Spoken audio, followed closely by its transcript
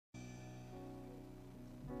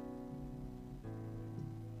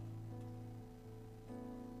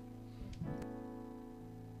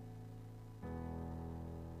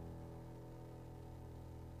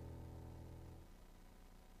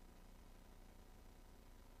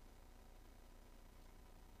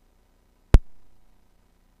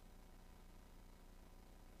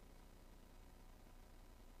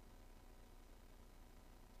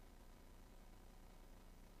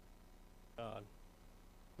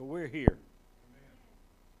But we're here.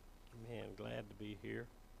 Man, glad to be here.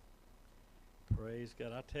 Praise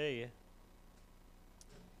God. I tell you,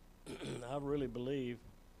 I really believe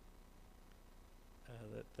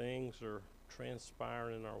that things are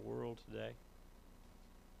transpiring in our world today.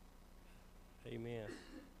 Amen.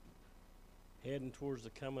 Heading towards the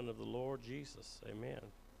coming of the Lord Jesus. Amen.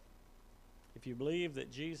 If you believe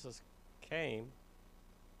that Jesus came,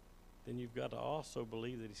 then you've got to also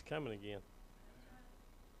believe that he's coming again.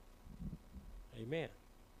 Amen.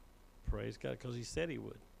 Praise God, because he said he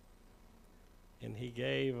would. And he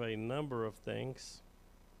gave a number of things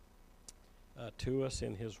to us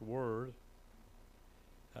in his word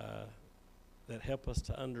that help us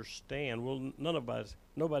to understand. Well,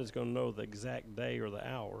 nobody's going to know the exact day or the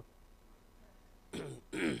hour.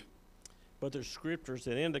 But there's scriptures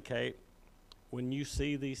that indicate when you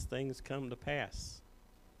see these things come to pass.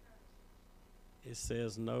 It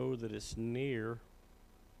says, know that it's near,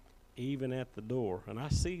 even at the door. And I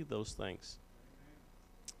see those things.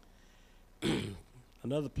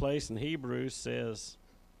 Another place in Hebrews says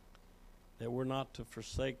that we're not to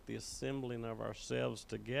forsake the assembling of ourselves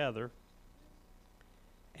together,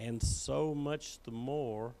 and so much the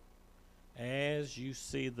more as you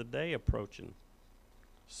see the day approaching.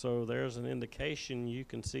 So there's an indication you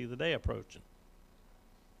can see the day approaching.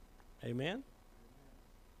 Amen?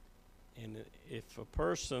 And if a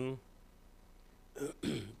person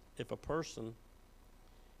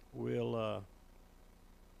will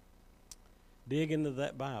dig into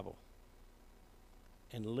that Bible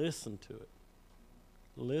and listen to it,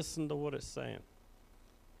 listen to what it's saying,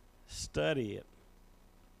 study it,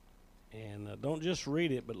 and don't just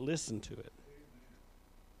read it, but listen to it.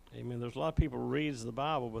 Amen. There's a lot of people who reads the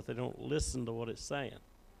Bible, but they don't listen to what it's saying.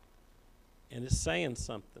 And it's saying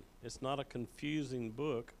something. It's not a confusing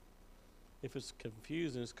book. If it's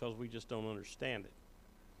confusing, it's because we just don't understand it.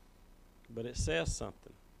 But it says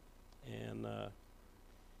something. And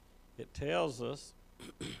it tells us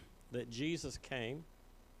that Jesus came,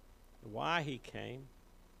 why he came,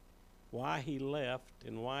 why he left,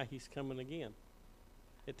 and why he's coming again.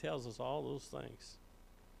 It tells us all those things.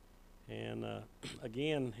 And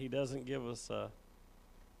again, he doesn't give us a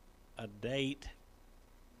date,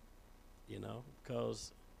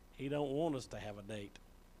 because he don't want us to have a date.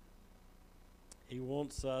 He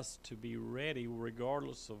wants us to be ready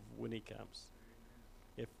regardless of when he comes.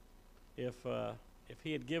 If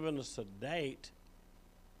he had given us a date,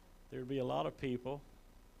 there'd be a lot of people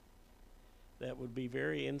that would be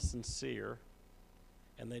very insincere,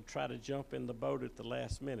 and they'd try to jump in the boat at the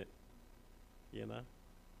last minute,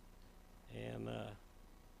 And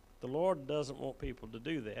the Lord doesn't want people to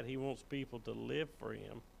do that. He wants people to live for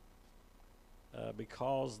him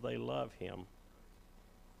because they love him.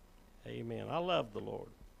 Amen. I love the Lord.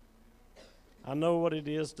 I know what it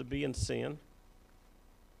is to be in sin.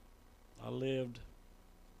 I lived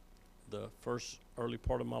the first early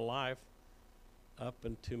part of my life up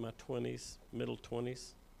into my 20s, middle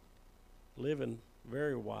 20s, living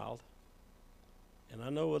very wild. And I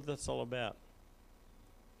know what that's all about.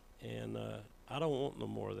 And I don't want no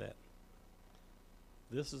more of that.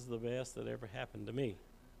 This is the best that ever happened to me.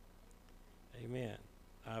 Amen.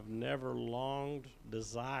 I've never longed,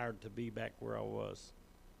 desired to be back where I was.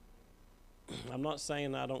 I'm not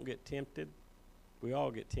saying I don't get tempted. We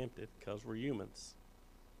all get tempted because we're humans.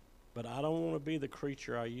 But I don't want to be the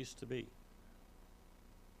creature I used to be.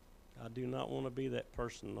 I do not want to be that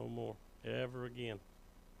person no more, ever again.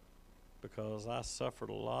 Because I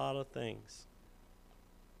suffered a lot of things.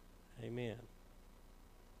 Amen.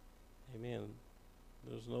 Amen.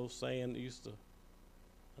 There's no saying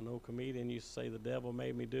an old comedian used to say, the devil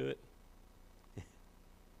made me do it.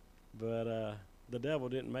 But the devil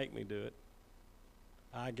didn't make me do it.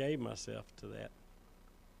 I gave myself to that.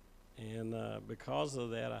 And because of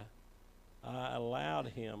that, I allowed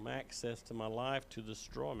him access to my life to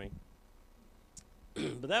destroy me.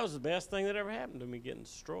 But that was the best thing that ever happened to me, getting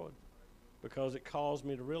destroyed. Because it caused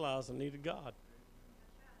me to realize I needed God.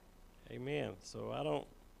 Amen. So I don't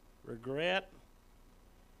regret,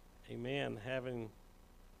 amen, having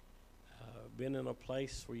been in a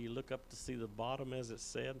place where you look up to see the bottom, as it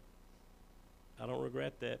said. I don't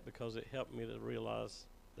regret that because it helped me to realize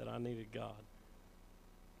that I needed God.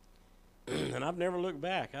 And I've never looked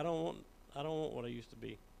back. I don't want what I used to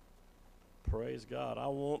be. Praise God.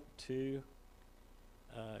 I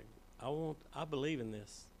believe in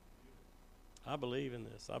this. I believe in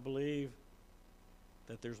this. I believe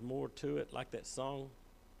that there's more to it, like that song.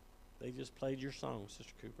 They just played your song,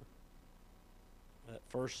 Sister Cooper. That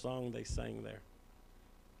first song they sang there.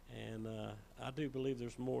 And I do believe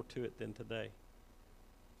there's more to it than today.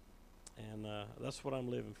 And that's what I'm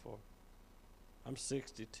living for. I'm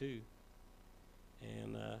 62.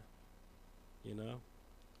 And, you know,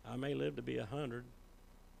 I may live to be 100,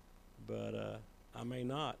 but I may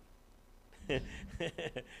not. I've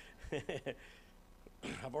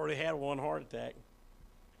already had one heart attack,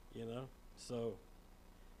 you know. So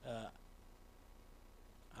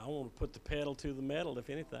I want to put the pedal to the metal, if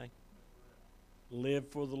anything. Live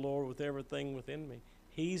for the Lord with everything within me.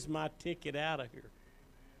 He's my ticket out of here.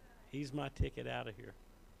 He's my ticket out of here.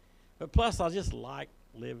 But plus, I just like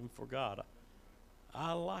living for God.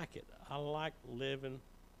 I like it. I like living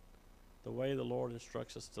the way the Lord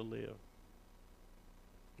instructs us to live.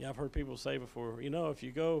 Yeah, I've heard people say before, you know, if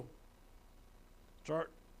you go start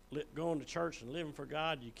going to church and living for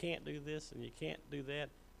God, you can't do this and you can't do that.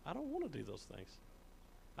 I don't want to do those things.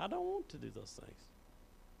 I don't want to do those things.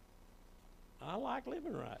 I like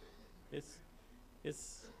living right. It's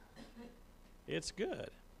good.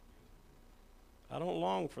 I don't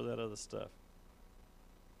long for that other stuff.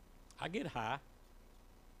 I get high,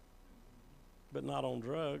 but not on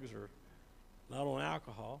drugs or not on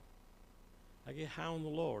alcohol. I get high on the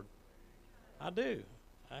Lord. I do.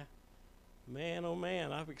 Man, oh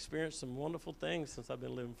man, I've experienced some wonderful things since I've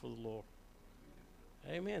been living for the Lord.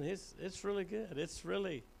 Amen. It's really good. It's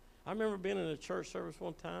really. I remember being in a church service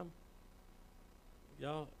one time.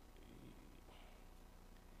 Y'all,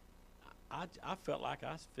 I felt like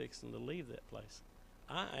I was fixing to leave that place.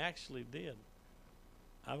 I actually did.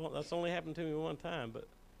 That's only happened to me one time, but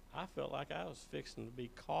I felt like I was fixing to be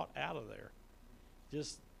caught out of there.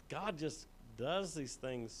 God just does these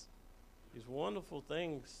things, these wonderful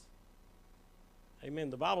things. Amen.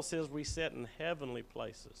 The Bible says we sit in heavenly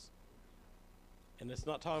places. And it's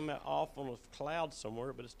not talking about off on a cloud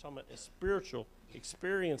somewhere, but it's talking about spiritual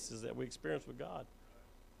experiences that we experience with God.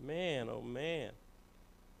 Man, oh man.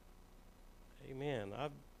 Amen.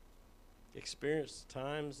 I've experienced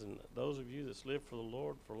times, and those of you that's lived for the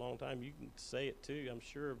Lord for a long time, you can say it too, I'm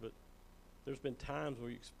sure, but there's been times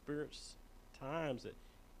where you experienced times that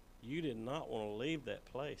you did not want to leave that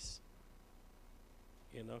place,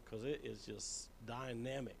 you know, because it is just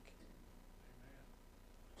dynamic,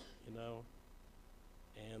 you know,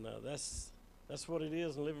 and that's what it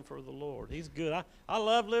is in living for the Lord. He's good. I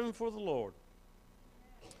love living for the Lord.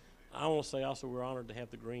 I want to say also we're honored to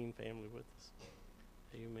have the Green family with us.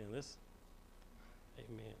 Amen.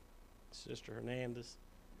 Amen. Sister Hernandez,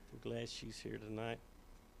 I'm glad she's here tonight.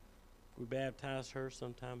 We baptized her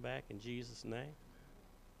sometime back in Jesus' name.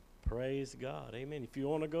 Praise God. Amen. If you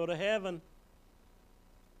want to go to heaven,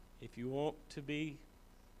 if you want to be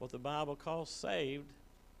what the Bible calls saved,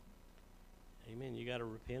 amen, you got to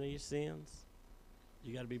repent of your sins.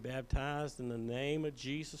 You got to be baptized in the name of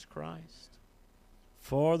Jesus Christ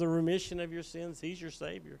for the remission of your sins. He's your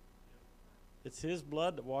Savior. It's His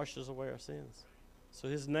blood that washes away our sins. So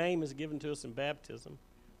His name is given to us in baptism,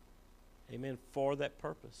 amen, for that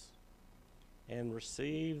purpose. And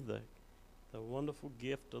receive the wonderful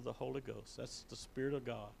gift of the Holy Ghost. That's the Spirit of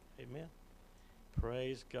God. Amen.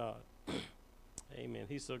 Praise God. Amen.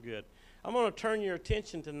 He's so good. I'm going to turn your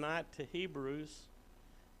attention tonight to Hebrews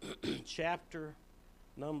chapter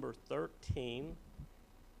number 13.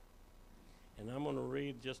 And I'm going to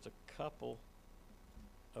read just a couple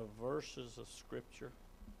of verses of Scripture.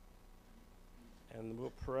 And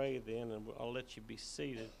we'll pray then, and I'll let you be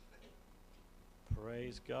seated.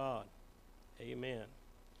 Praise God. Amen.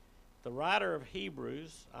 The writer of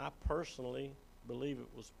Hebrews, I personally believe it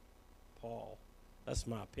was Paul. That's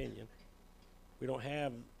my opinion. We don't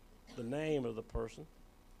have the name of the person,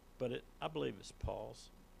 but I believe it's Paul's.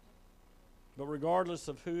 But regardless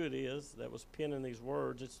of who it is that was penning these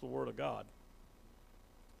words, it's the Word of God.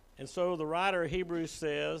 And so the writer of Hebrews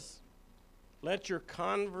says, let your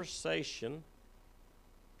conversation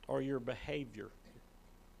or your behavior,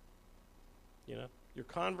 your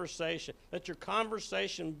conversation, let your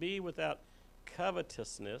conversation be without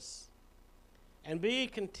covetousness, and be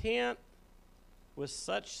content with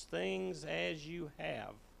such things as you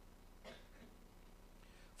have.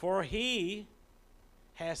 For He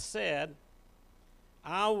has said,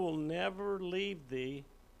 I will never leave thee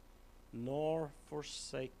nor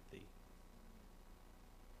forsake thee.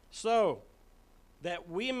 So that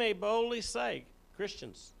we may boldly say,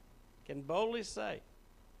 Christians can boldly say,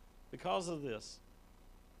 because of this,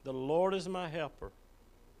 the Lord is my helper.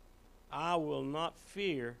 I will not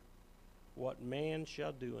fear what man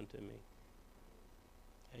shall do unto me.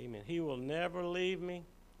 Amen. He will never leave me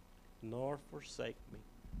nor forsake me.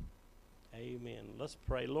 Amen. Let's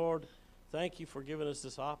pray. Lord, thank you for giving us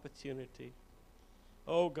this opportunity,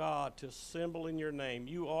 oh God, to assemble in your name.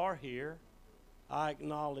 You are here. I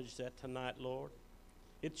acknowledge that tonight, Lord.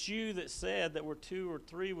 It's you that said that where 2 or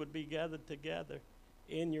 3 would be gathered together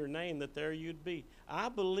in your name, that there you'd be. I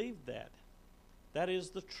believe that. That is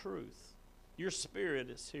the truth. Your Spirit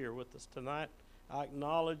is here with us tonight. I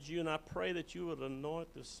acknowledge you, and I pray that you would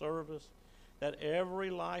anoint this service, that every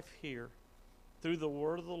life here, through the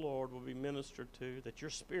word of the Lord, will be ministered to, that your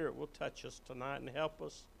Spirit will touch us tonight and help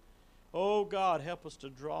us. Oh, God, help us to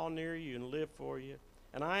draw near you and live for you.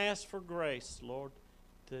 And I ask for grace, Lord,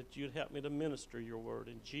 that you'd help me to minister your word.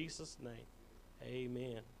 In Jesus' name,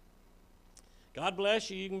 amen. God bless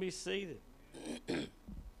you. You can be seated.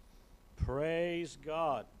 Praise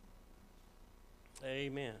God.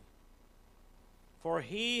 Amen. For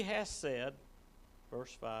he has said,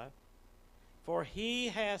 verse 5, for he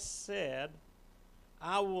has said,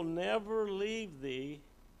 I will never leave thee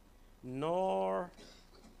nor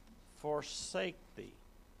forsake thee.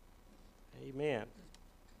 Amen.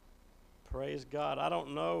 Praise God. I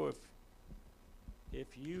don't know if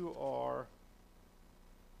you are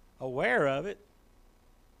aware of it.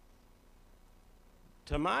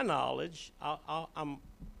 To my knowledge,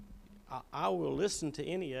 I will listen to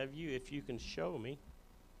any of you if you can show me.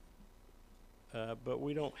 But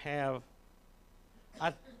we don't have.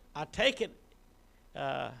 I take it.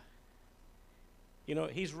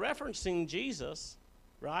 He's referencing Jesus,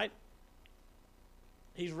 right?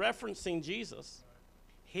 He's referencing Jesus.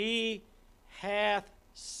 He hath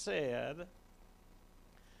said,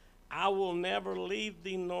 I will never leave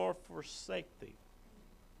thee nor forsake thee.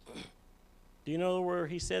 Do you know where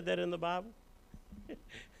he said that in the Bible?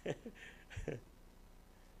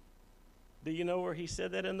 Do you know where he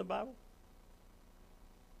said that in the Bible?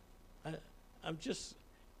 I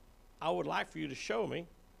would like for you to show me.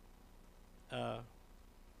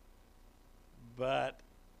 But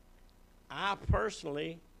I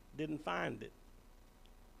personally didn't find it.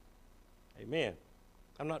 Amen.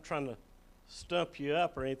 I'm not trying to stump you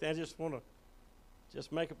up or anything. I just want to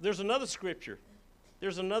make up. There's another scripture.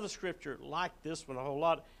 There's another scripture like this one a whole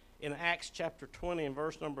lot in Acts chapter 20 and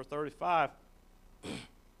verse number 35.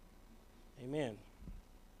 Amen.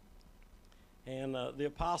 And the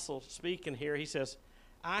apostle speaking here, he says,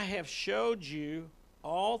 I have showed you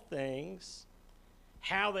all things,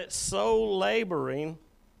 how that so laboring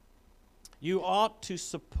you ought to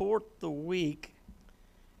support the weak,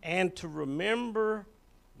 and to remember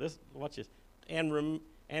this. Watch this, and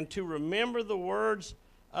to remember the words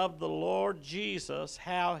of the Lord Jesus,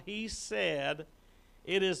 how he said,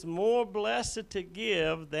 it is more blessed to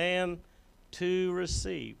give than to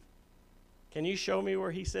receive. Can you show me where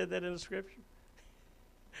he said that in the scripture?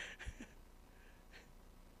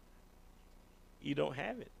 You don't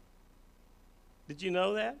have it. Did you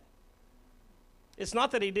know that? It's not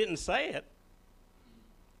that he didn't say it,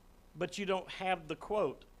 but you don't have the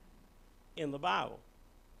quote in the Bible.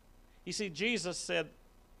 You see, Jesus said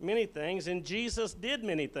many things, and Jesus did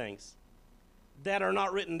many things that are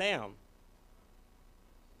not written down.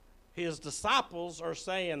 His disciples are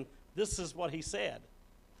saying, this is what he said.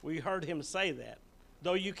 We heard him say that,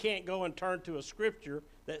 though you can't go and turn to a scripture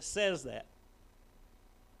that says that.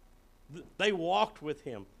 They walked with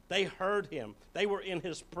him. They heard him. They were in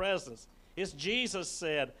his presence. It's Jesus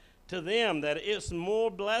said to them that it's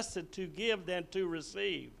more blessed to give than to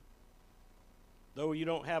receive. Though you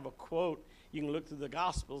don't have a quote, you can look through the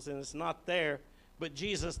Gospels and it's not there, but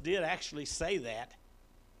Jesus did actually say that.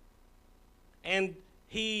 And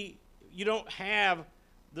you don't have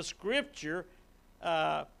the scripture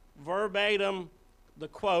verbatim, the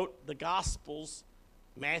quote, the Gospels,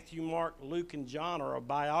 Matthew, Mark, Luke, and John are a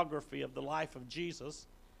biography of the life of Jesus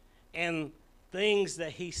and things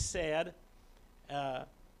that he said,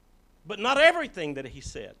 but not everything that he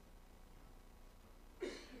said.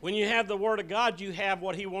 When you have the Word of God, you have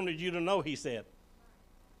what he wanted you to know he said.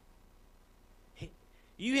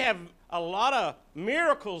 You have a lot of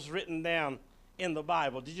miracles written down in the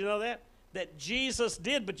Bible. Did you know that? That Jesus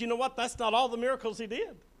did, but you know what? That's not all the miracles he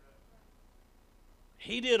did.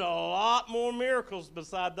 He did a lot more miracles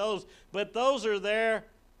beside those, but those are there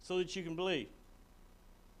so that you can believe.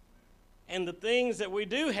 And the things that we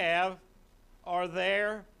do have are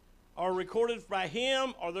there, are recorded by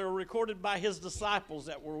him, or they're recorded by his disciples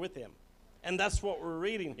that were with him. And that's what we're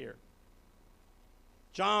reading here.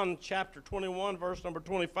 John chapter 21, verse number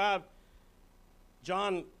 25,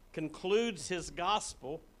 John concludes his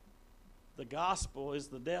gospel. The gospel is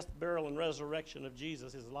the death, burial, and resurrection of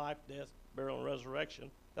Jesus, his life, death, burial, and resurrection.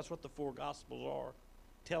 That's what the four gospels are.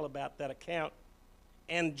 Tell about that account.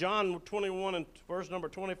 And John 21 and verse number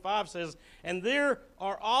 25 says, and there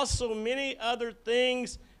are also many other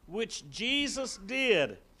things which Jesus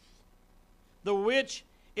did, the which,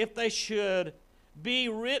 if they should be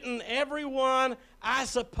written, every one. I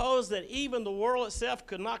suppose that even the world itself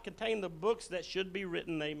could not contain the books that should be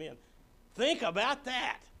written. Amen. Think about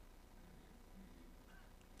that.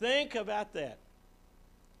 Think about that.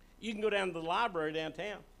 You can go down to the library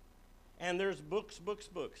downtown, and there's books.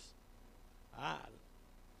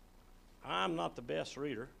 I'm not the best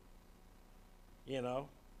reader, you know.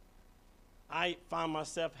 I find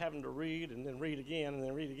myself having to read and then read again and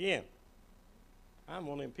then read again. I'm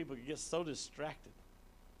one of them people who get so distracted.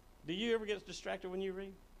 Do you ever get distracted when you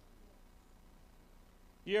read?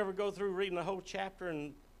 You ever go through reading a whole chapter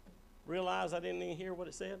and realize I didn't even hear what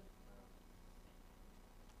it said?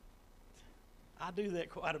 I do that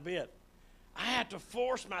quite a bit. I have to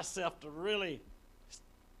force myself to really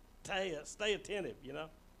stay attentive, you know.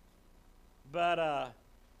 But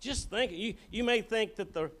just think, you may think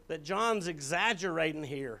that John's exaggerating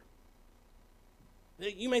here.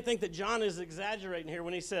 You may think that John is exaggerating here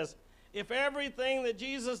when he says, if everything that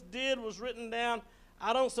Jesus did was written down,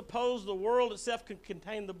 I don't suppose the world itself could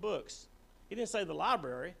contain the books. He didn't say the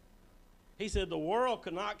library. He said the world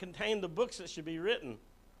could not contain the books that should be written.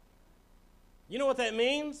 You know what that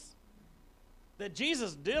means? That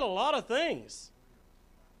Jesus did a lot of things.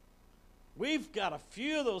 We've got a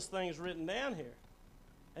few of those things written down here.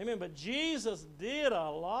 Amen. But Jesus did a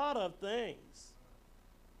lot of things.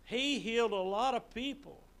 He healed a lot of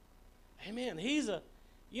people. Amen.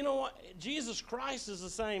 You know what? Jesus Christ is the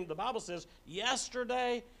same. The Bible says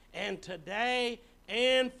yesterday and today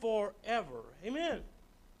and forever. Amen.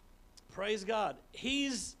 Praise God.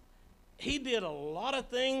 He did a lot of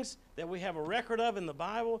things that we have a record of in the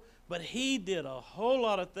Bible, but he did a whole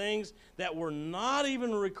lot of things that were not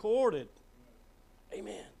even recorded.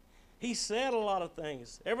 Amen. He said a lot of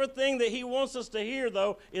things. Everything that he wants us to hear,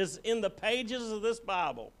 though, is in the pages of this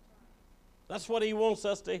Bible. That's what he wants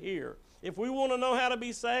us to hear. If we want to know how to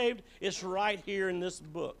be saved, it's right here in this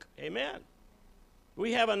book. Amen.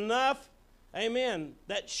 We have enough, amen,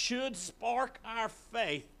 that should spark our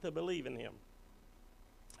faith to believe in him.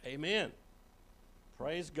 Amen.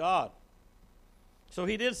 Praise God. So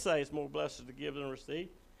he did say it's more blessed to give than receive.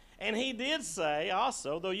 And he did say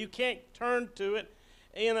also, though you can't turn to it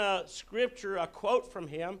in a scripture, a quote from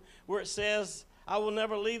him, where it says, I will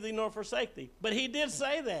never leave thee nor forsake thee. But he did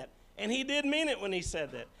say that. And he did mean it when he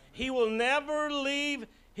said that. He will never leave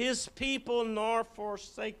his people nor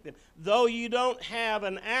forsake them. Though you don't have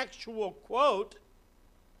an actual quote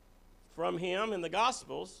from him in the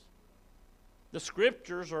Gospels, the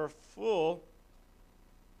scriptures are full,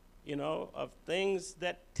 you know, of things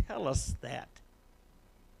that tell us that.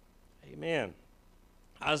 Amen.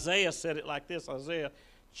 Isaiah said it like this, Isaiah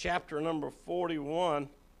chapter number 41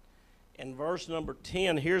 and verse number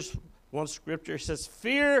 10. Here's one scripture. It says,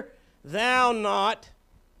 fear thou not,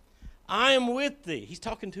 I am with thee. He's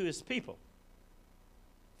talking to his people.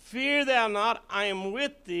 Fear thou not, I am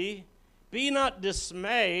with thee. Be not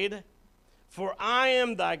dismayed, for I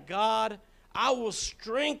am thy God. I will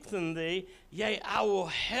strengthen thee, yea, I will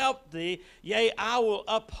help thee, yea, I will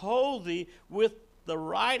uphold thee with the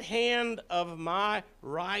right hand of my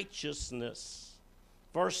righteousness.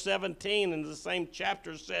 Verse 17 in the same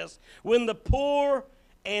chapter says, when the poor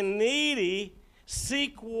and needy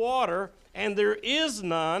seek water, and there is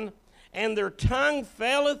none, and their tongue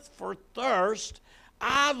faileth for thirst,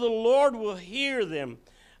 I, the Lord, will hear them.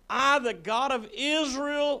 I, the God of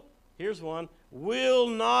Israel, here's one, will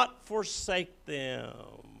not forsake them.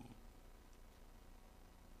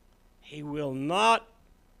 He will not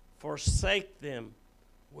forsake them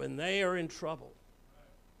when they are in trouble,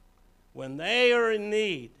 when they are in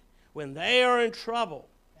need, when they are in trouble.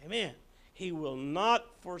 Amen. He will not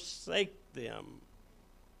forsake them.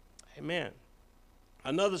 Amen.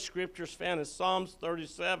 Another scripture is found in Psalms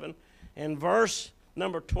 37 and verse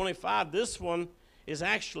number 25. This one is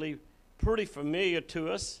actually pretty familiar to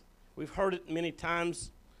us. We've heard it many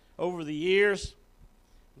times over the years.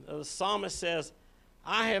 The psalmist says,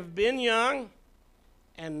 I have been young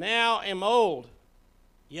and now am old,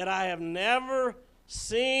 yet I have never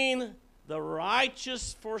seen the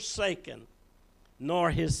righteous forsaken, nor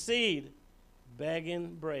his seed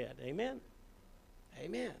begging bread. Amen.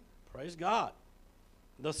 Amen. Praise God.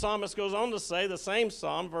 The psalmist goes on to say, the same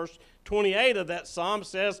psalm, verse 28 of that psalm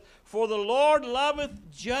says, for the Lord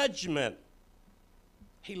loveth judgment.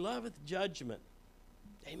 He loveth judgment.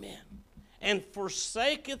 Amen. And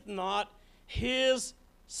forsaketh not his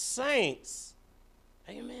saints.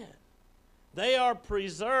 Amen. They are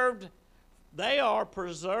preserved. They are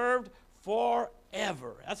preserved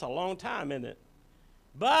forever. That's a long time, isn't it?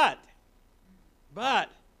 But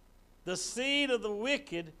the seed of the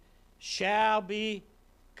wicked shall be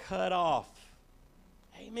cut off.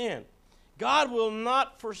 Amen. God will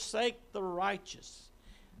not forsake the righteous.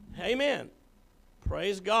 Amen.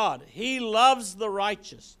 Praise God. He loves the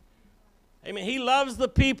righteous. Amen. He loves the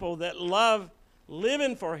people that love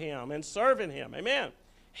living for Him and serving Him. Amen.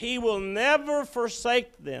 He will never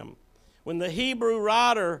forsake them. When the Hebrew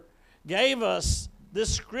writer gave us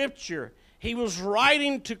this scripture, he was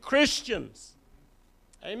writing to Christians.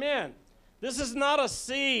 Amen. This is not a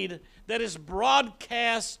seed that is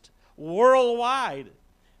broadcast worldwide,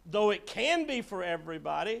 though it can be for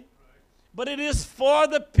everybody, but it is for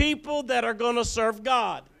the people that are going to serve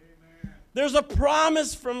God. Amen. There's a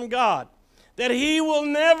promise from God that He will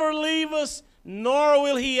never leave us, nor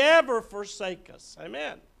will He ever forsake us.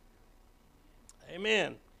 Amen.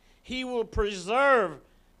 Amen. He will preserve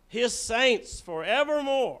His saints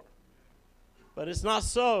forevermore. But it's not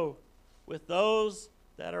so with those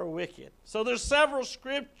that are wicked. So there's several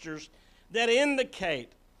scriptures that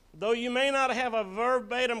indicate, though you may not have a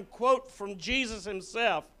verbatim quote from Jesus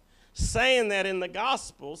Himself saying that in the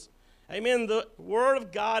Gospels, amen, the Word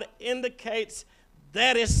of God indicates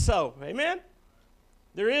that is so. Amen?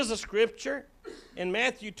 There is a scripture in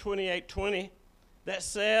Matthew 28:20 that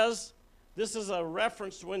says, this is a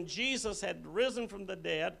reference to when Jesus had risen from the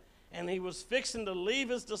dead and He was fixing to leave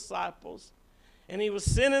His disciples, and He was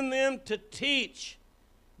sending them to teach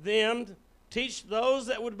those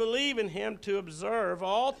that would believe in Him to observe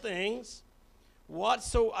all things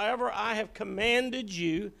whatsoever I have commanded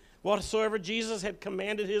you, whatsoever Jesus had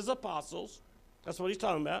commanded His apostles. That's what He's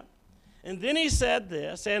talking about. And then He said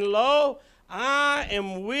this, and lo, I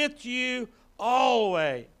am with you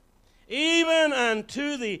always, even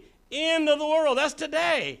unto the end of the world. That's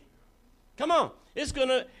today. Come on. He's going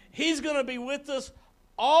to be with us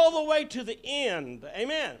all the way to the end.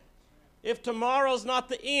 Amen. If tomorrow's not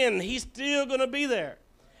the end, He's still going to be there.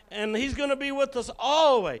 And He's going to be with us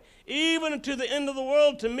all the way, even to the end of the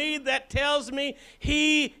world. To me, that tells me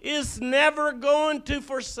He is never going to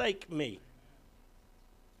forsake me.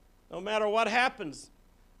 No matter what happens,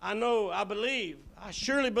 I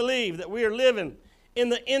surely believe that we are living in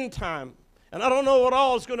the end time. And I don't know what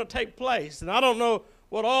all is going to take place. And I don't know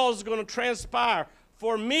what all is going to transpire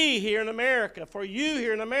for me here in America, for you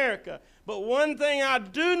here in America. But one thing I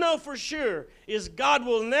do know for sure is God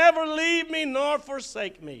will never leave me nor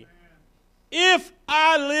forsake me. If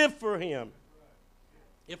I live for Him.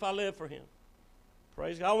 If I live for Him.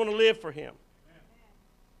 Praise God. I want to live for Him.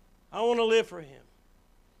 I want to live for Him.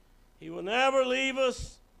 He will never leave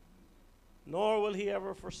us, nor will He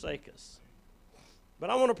ever forsake us. But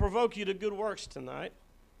I want to provoke you to good works tonight,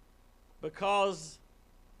 because,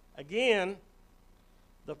 again,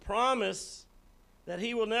 the promise that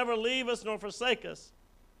He will never leave us nor forsake us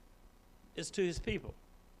is to His people.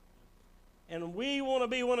 And we want to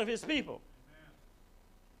be one of His people. Amen.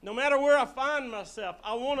 No matter where I find myself,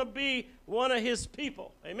 I want to be one of His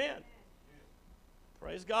people. Amen. Amen.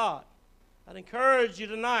 Praise God. I'd encourage you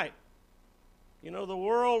tonight. You know, the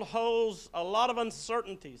world holds a lot of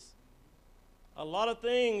uncertainties. A lot of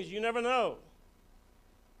things you never know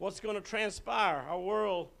what's going to transpire. Our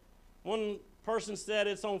world, one person said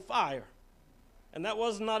it's on fire. And that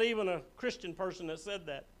was not even a Christian person that said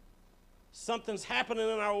that. Something's happening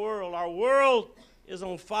in our world. Our world is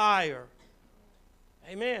on fire.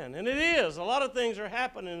 Amen. And it is. A lot of things are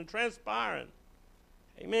happening and transpiring.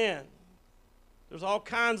 Amen. There's all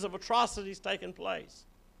kinds of atrocities taking place.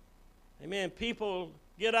 Amen. People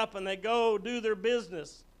get up and they go do their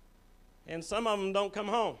business. And some of them don't come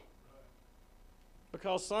home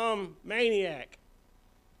because some maniac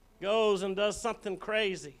goes and does something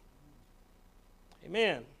crazy.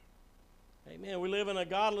 Amen. Amen. We live in a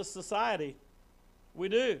godless society. We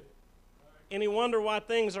do. And you wonder why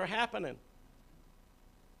things are happening.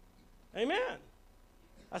 Amen.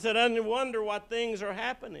 I said, I wonder why things are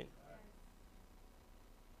happening.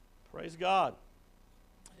 Praise God.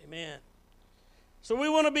 Amen. So we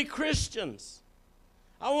want to be Christians.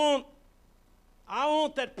 I want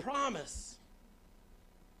that promise.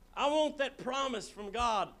 I want that promise from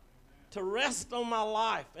God to rest on my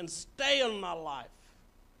life and stay on my life.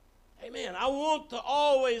 Amen. I want to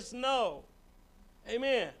always know,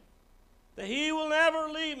 amen, that He will never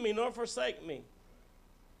leave me nor forsake me.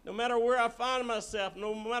 No matter where I find myself,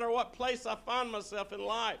 no matter what place I find myself in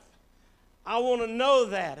life, I want to know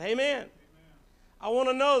that. Amen. I want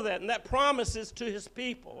to know that, and that promise is to His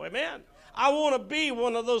people. Amen. I want to be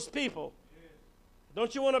one of those people.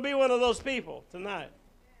 Don't you want to be one of those people tonight?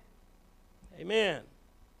 Amen.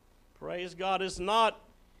 Praise God. It's not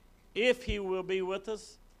if He will be with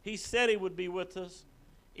us. He said He would be with us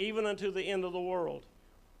even unto the end of the world.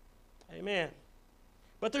 Amen.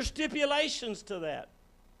 But there's stipulations to that.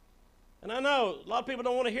 And I know a lot of people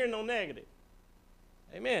don't want to hear no negative.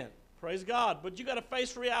 Amen. Praise God. But you got to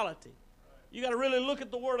face reality. You got to really look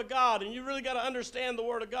at the Word of God, and you really got to understand the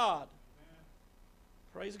Word of God.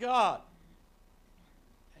 Praise God.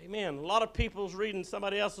 Amen. A lot of people's reading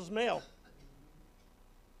somebody else's mail.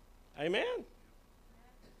 Amen.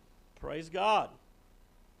 Praise God.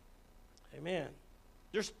 Amen.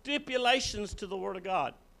 There's stipulations to the Word of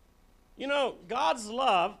God. You know, God's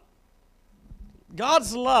love,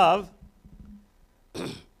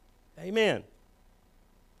 amen.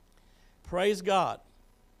 Praise God.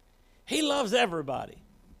 He loves everybody.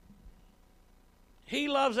 He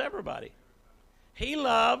loves everybody. He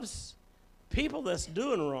loves people that's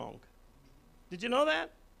doing wrong. Did you know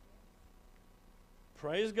that?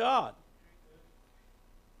 Praise God.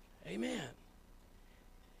 Amen.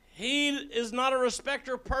 He is not a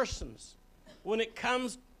respecter of persons when it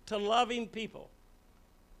comes to loving people.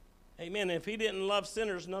 Amen. If he didn't love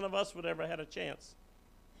sinners, none of us would ever had a chance.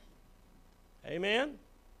 Amen.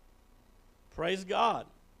 Praise God.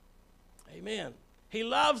 Amen. He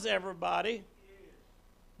loves everybody,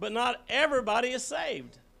 but not everybody is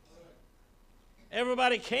saved.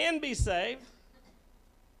 Everybody can be saved.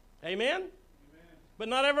 Amen. But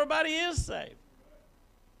not everybody is saved.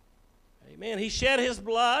 Amen. He shed his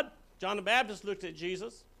blood. John the Baptist looked at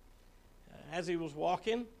Jesus as he was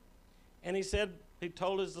walking, and he said, he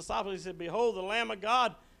told his disciples, he said, "Behold, the Lamb of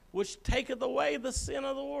God, which taketh away the sin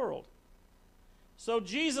of the world." So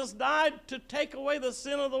Jesus died to take away the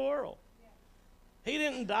sin of the world. He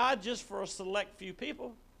didn't die just for a select few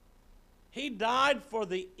people. He died for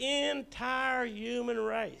the entire human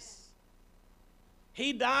race.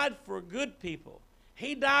 He died for good people.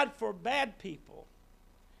 He died for bad people.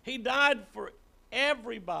 He died for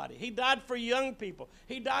everybody. He died for young people.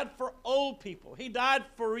 He died for old people. He died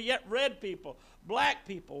for red people, black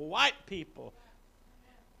people, white people.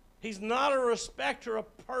 He's not a respecter of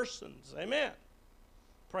persons. Amen.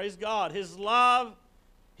 Praise God. His love,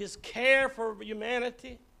 his care for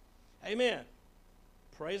humanity. Amen.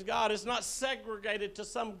 Praise God. It's not segregated to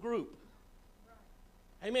some group.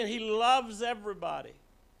 Amen. He loves everybody.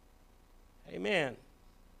 Amen.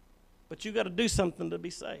 But you got to do something to be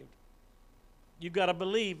saved. You've got to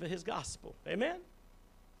believe in his gospel. Amen.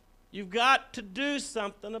 You've got to do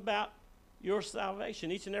something about your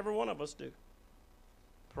salvation. Each and every one of us do.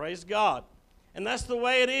 Praise God. And that's the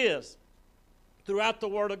way it is throughout the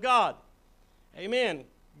Word of God. Amen.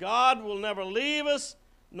 God will never leave us,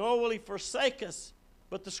 nor will he forsake us.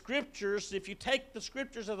 But the Scriptures, if you take the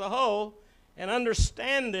Scriptures as a whole and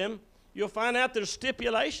understand them, you'll find out there's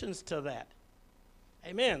stipulations to that.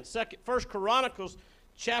 Amen. 1 Chronicles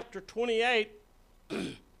chapter 28.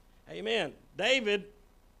 Amen. David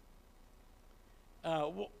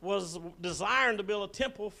was desiring to build a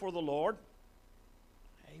temple for the Lord.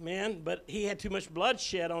 Amen. But he had too much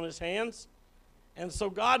bloodshed on his hands. And so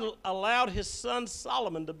God allowed his son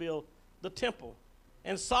Solomon to build the temple.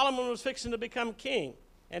 And Solomon was fixing to become king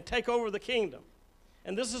and take over the kingdom.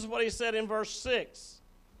 And this is what he said in verse 6.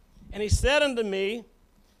 "And he said unto me,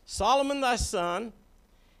 Solomon thy son,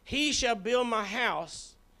 he shall build my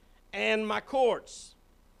house and my courts.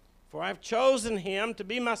 For I have chosen him to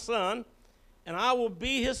be my son, and I will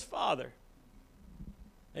be his father."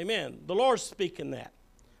 Amen. The Lord's speaking that.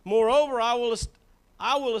 "Moreover, I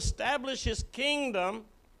will establish his kingdom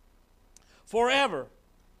forever,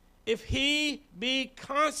 if he be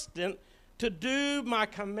constant to do my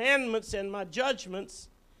commandments and my judgments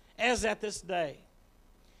as at this day.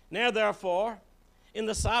 Now therefore, in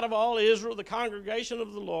the sight of all Israel, the congregation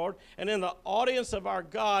of the Lord, and in the audience of our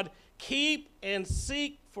God, keep and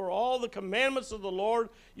seek for all the commandments of the Lord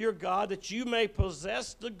your God, that you may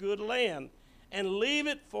possess the good land, and leave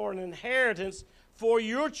it for an inheritance for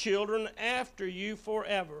your children after you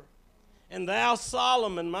forever. And thou,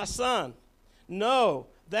 Solomon, my son, know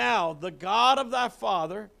thou the God of thy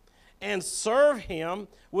father, and serve him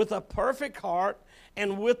with a perfect heart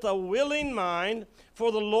and with a willing mind,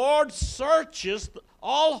 for the Lord searcheth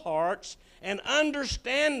all hearts and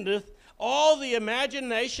understandeth all the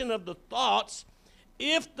imagination of the thoughts.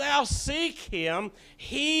 If thou seek him,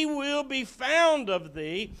 he will be found of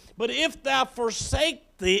thee, but if thou forsake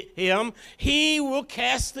him, he will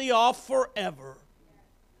cast thee off forever."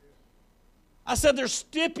 I said there's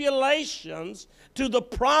stipulations to the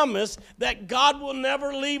promise that God will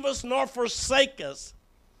never leave us nor forsake us.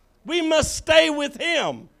 We must stay with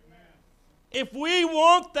him. If we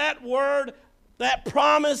want that word, that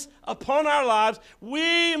promise upon our lives,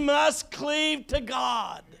 we must cleave to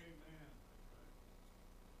God.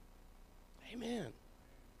 Amen.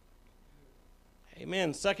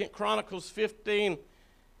 Amen. 2 Chronicles 15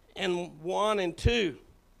 and 1 and 2.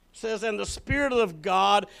 says, and the Spirit of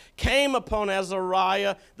God came upon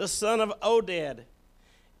Azariah, the son of Oded.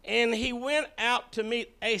 And he went out to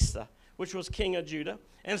meet Asa, which was king of Judah,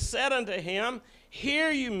 and said unto him,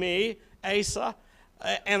 Hear you me, Asa,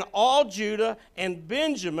 and all Judah and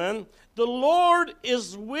Benjamin, the Lord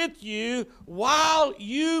is with you while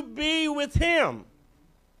you be with him.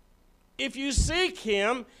 If you seek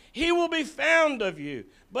him, he will be found of you.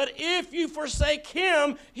 But if you forsake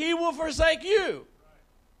him, he will forsake you.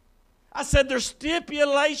 I said there's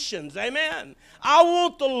stipulations, amen. I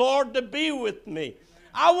want the Lord to be with me.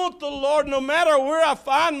 I want the Lord, no matter where I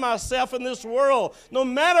find myself in this world, no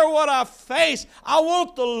matter what I face, I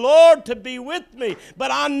want the Lord to be with me.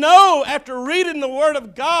 But I know after reading the Word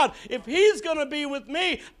of God, if he's going to be with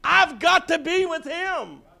me, I've got to be with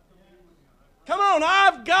him. Come on,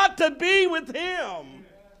 I've got to be with him.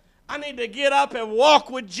 I need to get up and walk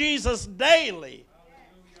with Jesus daily.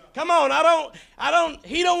 Come on,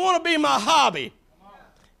 he don't want to be my hobby.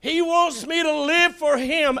 He wants me to live for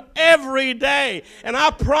him every day. And I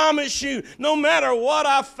promise you, no matter what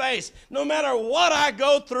I face, no matter what I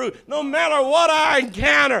go through, no matter what I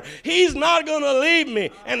encounter, he's not going to leave me.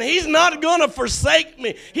 And he's not going to forsake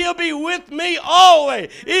me. He'll be with me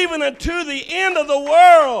always, even unto the end of the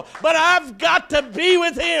world. But I've got to be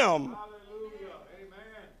with him.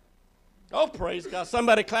 Oh, praise God.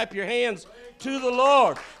 Somebody clap your hands to the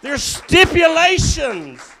Lord. There's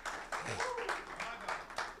stipulations.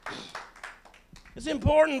 It's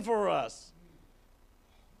important for us.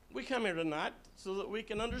 We come here tonight so that we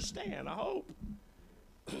can understand, I hope.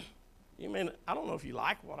 I don't know if you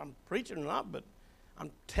like what I'm preaching or not, but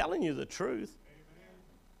I'm telling you the truth.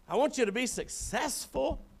 I want you to be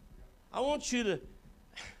successful. I want you to...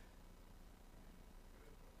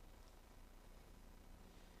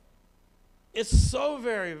 It's so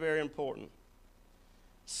very, very important.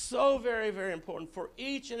 So very, very important for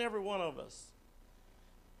each and every one of us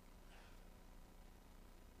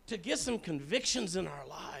to get some convictions in our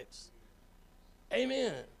lives.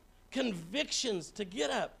 Amen. Convictions to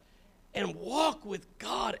get up and walk with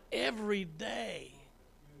God every day.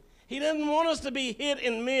 He doesn't want us to be hit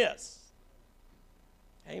and miss.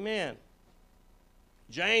 Amen.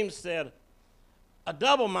 James said, a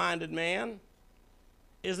double-minded man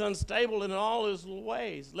is unstable in all his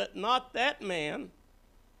ways. Let not that man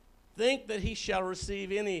think that he shall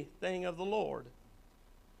receive anything of the Lord.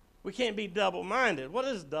 We can't be double-minded. What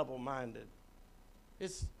is double-minded?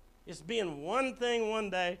 It's being one thing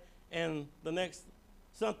one day and the next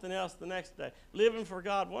something else the next day. Living for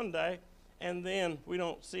God one day, and then we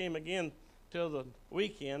don't see him again till the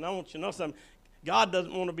weekend. I want you to know something. God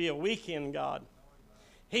doesn't want to be a weekend God.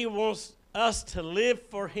 He wants us to live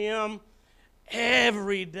for him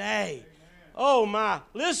every day. Oh my,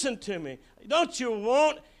 listen to me. Don't you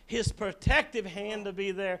want his protective hand to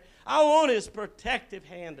be there? I want his protective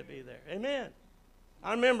hand to be there. Amen.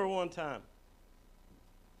 I remember one time,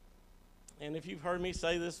 and if you've heard me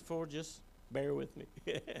say this before, just bear with me.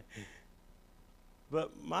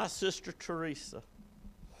 But my sister Teresa,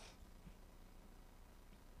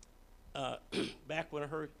 back when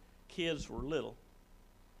her kids were little,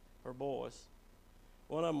 her boys,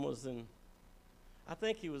 one of them was in, I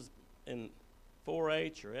think he was in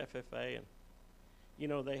 4-H or FFA, and you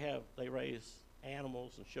know they raise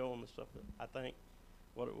animals and show them and stuff. I think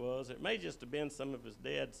what it was. It may just have been some of his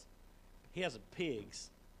dad's. He has pigs,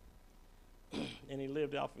 and he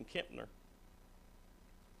lived off in Kempner.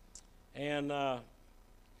 And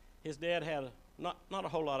his dad had not a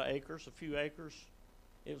whole lot of acres, a few acres.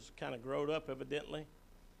 It was kind of growed up, evidently,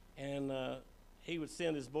 and he would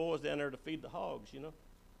send his boys down there to feed the hogs, you know.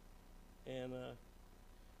 And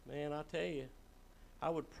man, I tell you, I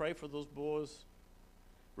would pray for those boys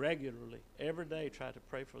regularly, every day. Try to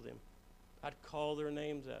pray for them. I'd call their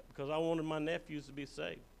names out because I wanted my nephews to be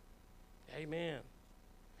saved. Amen.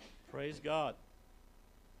 Praise God.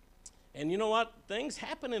 And you know what? Things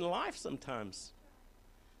happen in life sometimes.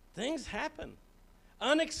 Things happen.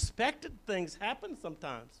 Unexpected things happen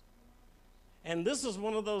sometimes. And this is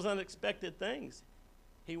one of those unexpected things.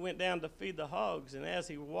 He went down to feed the hogs, and as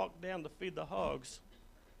he walked down to feed the hogs,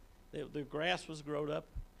 the grass was growed up,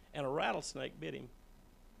 and a rattlesnake bit him.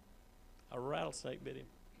 A rattlesnake bit him.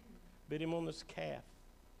 Bit him on this calf.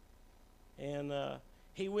 And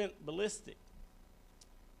he went ballistic.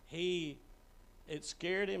 It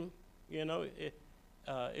scared him, you know.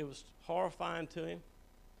 It was horrifying to him.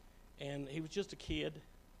 And he was just a kid,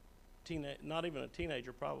 not even a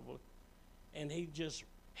teenager probably. And he just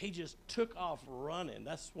took off running.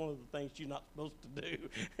 That's one of the things you're not supposed to do.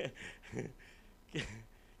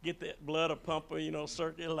 Get that blood a pumping, you know,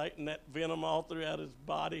 circulating that venom all throughout his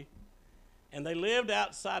body. And they lived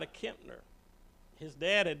outside of Kempner. His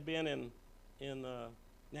dad had been in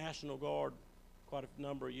National Guard quite a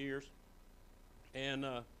number of years. And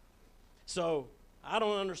so I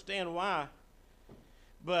don't understand why,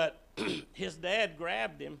 but his dad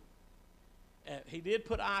grabbed him. He did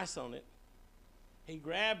put ice on it. He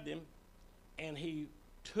grabbed him, and he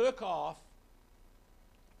took off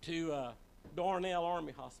to Darnell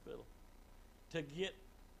Army Hospital to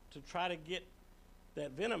try to get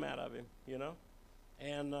that venom out of him, you know.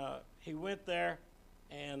 And he went there,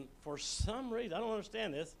 and for some reason, I don't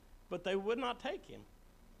understand this, but they would not take him.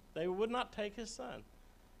 They would not take his son.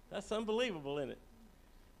 That's unbelievable, isn't it?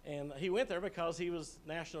 And he went there because he was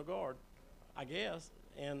National Guard, I guess.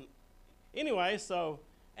 And anyway, so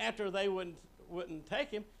after they wouldn't take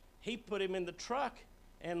him, he put him in the truck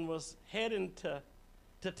and was heading to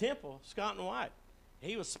Temple, Scott and White.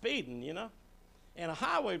 He was speeding, you know, and a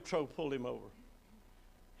highway patrol pulled him over.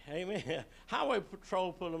 Amen. Highway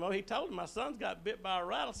patrol pulled him over. He told him, my son's got bit by a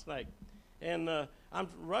rattlesnake, and I'm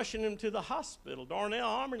rushing him to the hospital. Darnell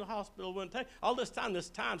Army Hospital wouldn't take. All this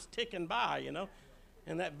time's ticking by, you know,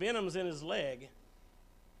 and that venom's in his leg.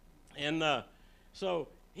 And so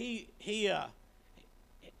he's there,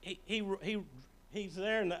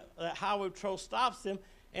 and that highway patrol stops him,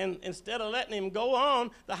 and instead of letting him go on,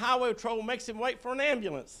 the highway patrol makes him wait for an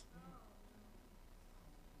ambulance.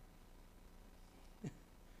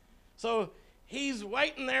 So he's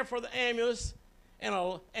waiting there for the ambulance,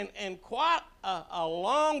 and quite a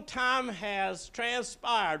long time has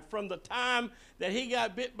transpired from the time that he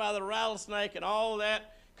got bit by the rattlesnake and all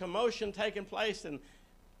that commotion taking place, and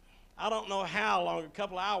I don't know how long, a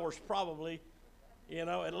couple of hours probably, you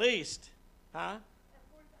know, at least. Huh?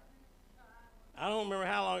 I don't remember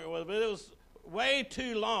how long it was, but it was way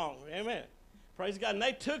too long. Amen. Praise God. And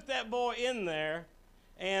they took that boy in there,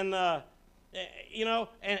 and you know,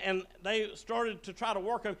 and they started to try to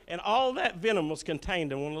work him, and all that venom was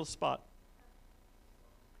contained in one little spot.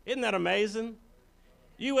 Isn't that amazing?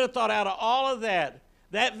 You would have thought out of all of that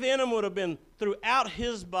venom would have been throughout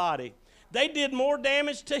his body. They did more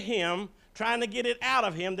damage to him trying to get it out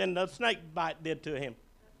of him than the snake bite did to him.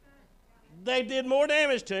 They did more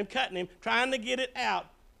damage to him, cutting him, trying to get it out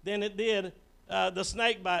than it did the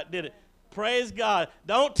snake bite did it. Praise God.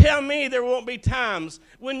 Don't tell me there won't be times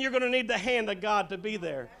when you're going to need the hand of God to be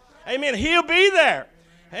there. Amen. He'll be there.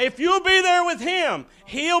 If you'll be there with him,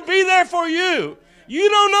 he'll be there for you. You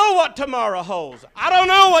don't know what tomorrow holds. I don't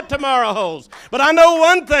know what tomorrow holds. But I know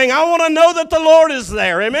one thing. I want to know that the Lord is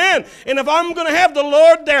there. Amen. And if I'm going to have the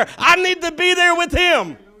Lord there, I need to be there with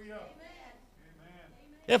him.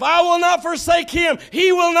 If I will not forsake him,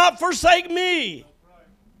 he will not forsake me.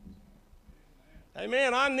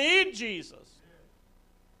 Amen. I need Jesus.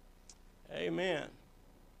 Amen.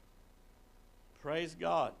 Praise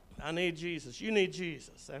God. I need Jesus. You need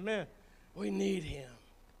Jesus. Amen. We need him.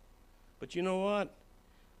 But you know what?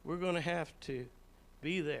 We're going to have to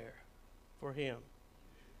be there for him.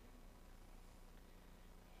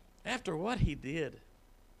 After what he did,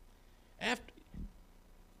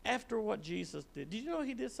 after what Jesus did you know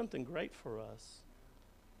he did something great for us?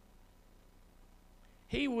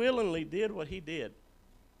 He willingly did what he did.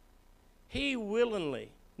 He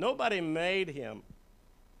willingly. Nobody made him.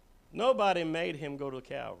 Nobody made him go to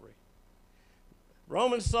Calvary.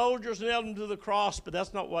 Roman soldiers nailed him to the cross, but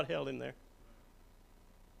that's not what held him there.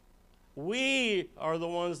 We are the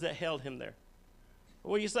ones that held him there.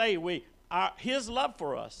 What do you say? His love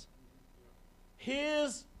for us.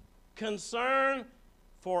 His concern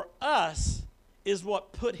for us is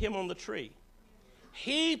what put him on the tree.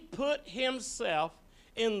 He put himself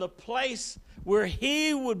in the place where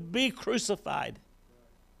he would be crucified.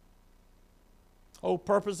 Whole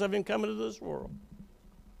purpose of him coming to this world.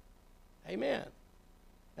 Amen.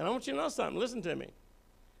 And I want you to know something. Listen to me.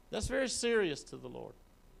 That's very serious to the Lord.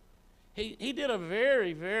 He did a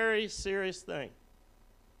very, very serious thing.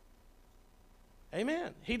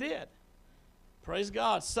 Amen. He did. Praise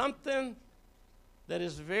God. Something that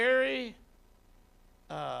is very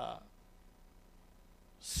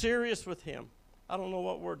serious with him. I don't know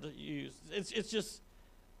what word to use.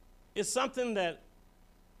 It's something that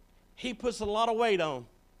he puts a lot of weight on.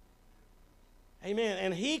 Amen.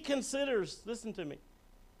 And he considers, listen to me,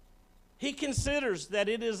 he considers that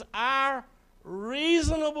it is our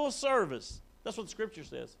reasonable service. That's what the scripture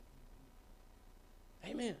says.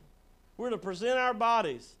 Amen. We're to present our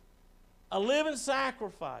bodies a living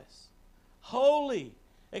sacrifice, holy,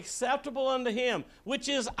 acceptable unto him, which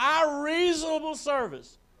is our reasonable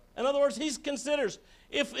service. In other words, he considers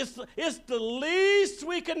if it's the least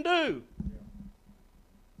we can do.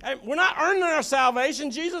 We're not earning our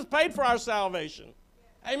salvation. Jesus paid for our salvation.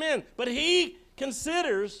 Amen. But he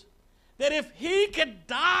considers that if he could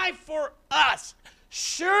die for us,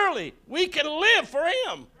 surely we can live for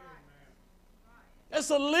him. That's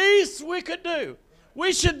the least we could do.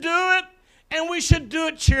 We should do it, and we should do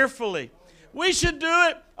it cheerfully. We should do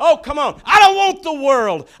it. Oh, come on. I don't want the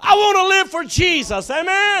world. I want to live for Jesus.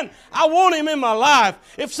 Amen. I want him in my life.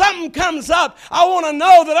 If something comes up, I want to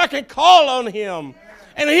know that I can call on him.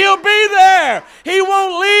 And he'll be there. He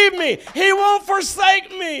won't leave me. He won't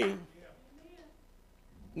forsake me.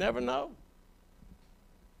 Never know.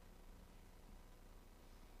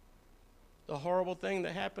 The horrible thing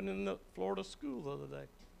that happened in the Florida school the other day.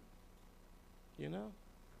 You know?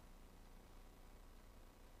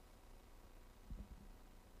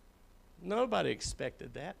 Nobody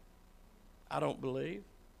expected that. I don't believe.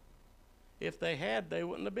 If they had, they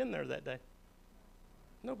wouldn't have been there that day.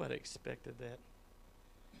 Nobody expected that.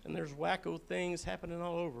 And there's wacko things happening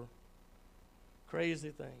all over. Crazy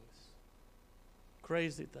things.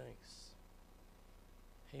 Crazy things.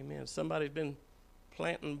 Amen. Somebody's been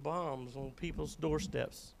planting bombs on people's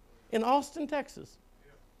doorsteps. In Austin, Texas.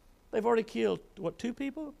 They've already killed, 2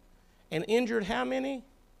 people? And injured how many?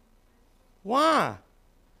 Why?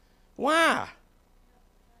 Why?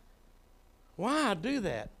 Why do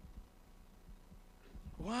that?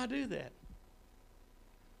 Why do that?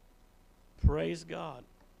 Praise God.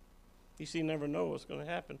 You see, you never know what's going to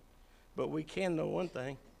happen. But we can know one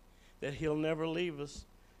thing, that he'll never leave us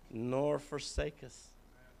nor forsake us.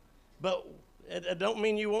 But it don't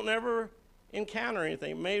mean you won't ever encounter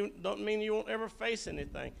anything. It don't mean you won't ever face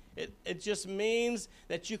anything. It just means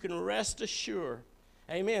that you can rest assured,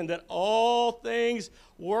 amen, that all things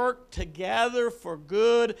work together for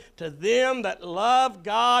good to them that love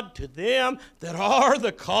God, to them that are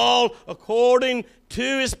the called according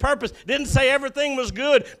to his purpose. Didn't say everything was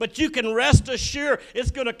good, but you can rest assured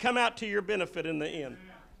it's going to come out to your benefit in the end.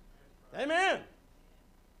 Amen.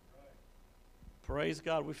 Praise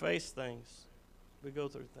God. We face things. We go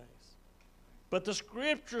through things. But the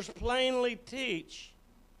scriptures plainly teach,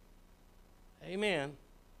 amen,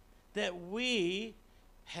 that we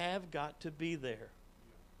have got to be there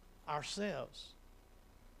ourselves.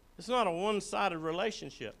 It's not a one-sided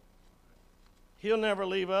relationship. He'll never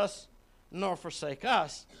leave us nor forsake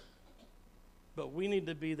us, but we need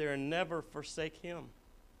to be there and never forsake him.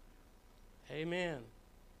 Amen.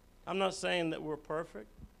 I'm not saying that we're perfect.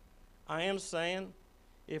 I am saying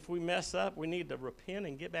if we mess up, we need to repent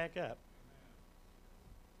and get back up.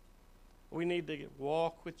 We need to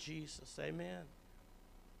walk with Jesus. Amen.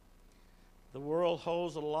 The world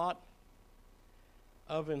holds a lot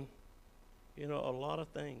of, a lot of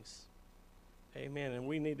things. Amen. And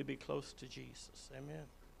we need to be close to Jesus. Amen.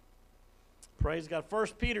 Praise God. 1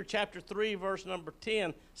 Peter chapter 3, verse number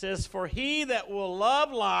 10 says, "For he that will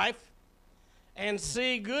love life and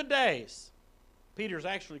see good days." Peter's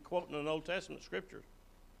actually quoting an Old Testament scripture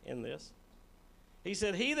in this. He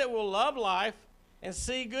said, "He that will love life and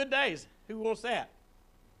see good days." Who wants that?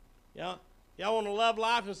 Y'all want to love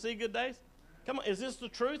life and see good days? Come on, is this the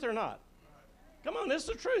truth or not? Come on, this is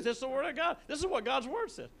the truth. This is the word of God. This is what God's word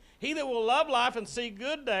says. He that will love life and see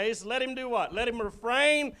good days, let him do what? Let him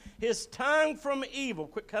refrain his tongue from evil.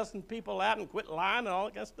 Quit cussing people out and quit lying and all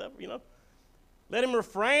that kind of stuff, Let him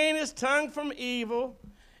refrain his tongue from evil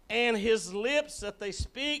and his lips that they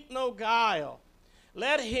speak no guile.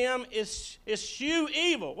 Let him eschew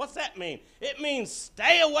evil. What's that mean? It means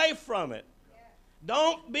stay away from it.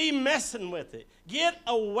 Don't be messing with it. Get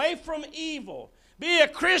away from evil. Be a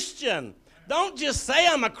Christian. Don't just say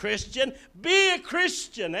I'm a Christian. Be a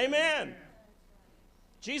Christian. Amen.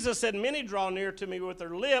 Jesus said, "Many draw near to me with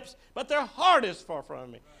their lips, but their heart is far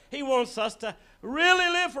from me." He wants us to really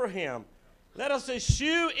live for him. Let us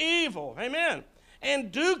eschew evil. Amen.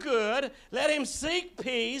 And do good. Let him seek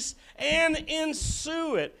peace and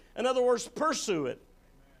ensue it. In other words, pursue it.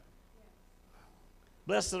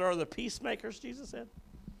 Blessed are the peacemakers, Jesus said.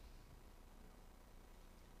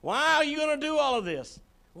 Why are you going to do all of this?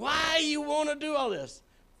 Why you want to do all this?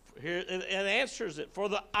 Here it answers it. For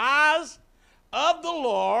the eyes of the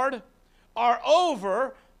Lord are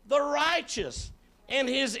over the righteous, and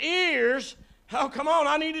his ears, oh, come on,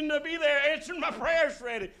 I need him to be there answering my prayers,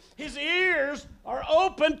 Freddie. His ears are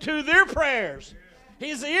open to their prayers.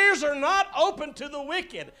 His ears are not open to the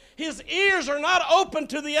wicked. His ears are not open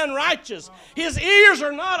to the unrighteous. His ears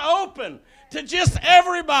are not open to just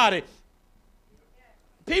everybody.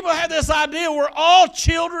 People have this idea we're all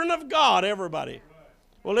children of God, everybody.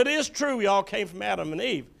 Well, it is true we all came from Adam and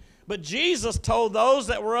Eve. But Jesus told those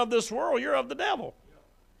that were of this world, you're of the devil.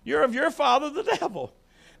 You're of your father, the devil.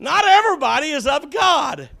 Not everybody is of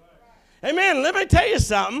God. Amen. Let me tell you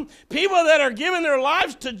something. People that are giving their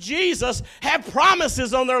lives to Jesus have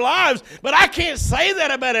promises on their lives, but I can't say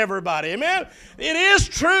that about everybody. Amen. It is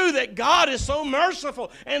true that God is so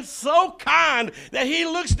merciful and so kind that he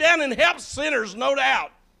looks down and helps sinners, no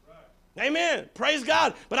doubt. Amen. Praise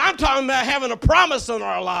God. But I'm talking about having a promise on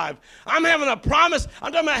our life. I'm talking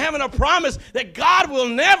about having a promise that God will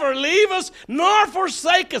never leave us nor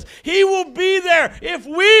forsake us. He will be there if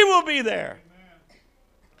we will be there.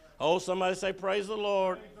 Oh, somebody say, praise the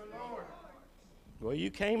Lord. Praise the Lord. Well,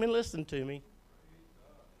 you came and listened to me.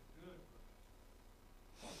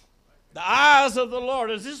 The eyes of the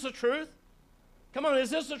Lord. Is this the truth? Come on,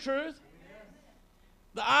 is this the truth?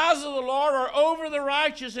 The eyes of the Lord are over the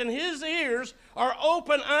righteous, and his ears are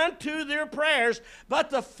open unto their prayers.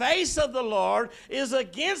 But the face of the Lord is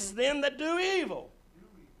against them that do evil.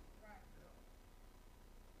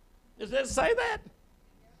 Does it say that?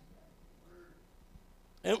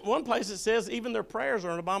 In one place it says even their prayers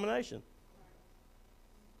are an abomination.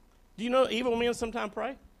 Do you know evil men sometimes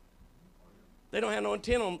pray? They don't have no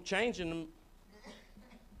intent on changing them.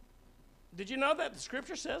 Did you know that the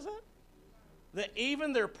scripture says that? That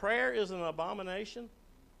even their prayer is an abomination?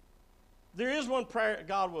 There is one prayer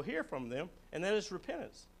God will hear from them, and that is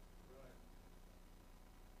repentance.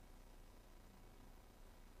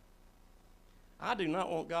 I do not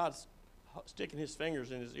want God sticking his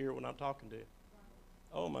fingers in his ear when I'm talking to you.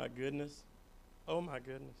 Oh, my goodness. Oh, my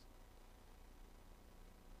goodness.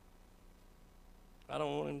 I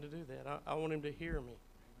don't want him to do that. I want him to hear me.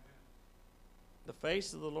 The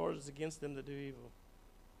face of the Lord is against them that do evil.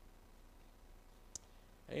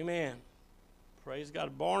 Amen. Praise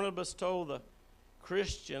God. Barnabas told the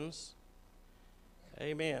Christians,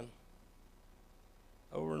 amen,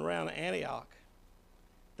 over and around Antioch,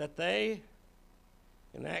 that they,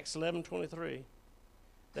 in Acts 11:23,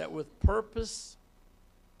 that with purpose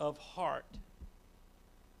of heart,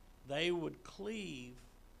 they would cleave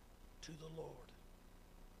to the Lord.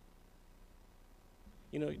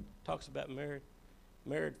 You know, he talks about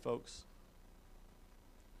married folks.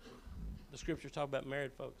 The scriptures talk about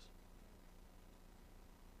married folks.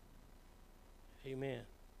 Amen.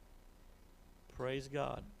 Praise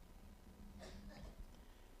God.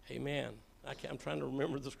 Amen. I'm trying to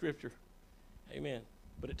remember the scripture. Amen.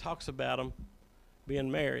 But it talks about them being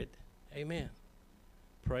married. Amen.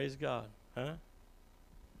 Praise God. Huh?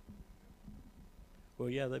 Well,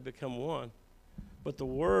 yeah, they become one. But the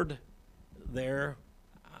word there,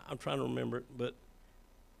 I'm trying to remember it, but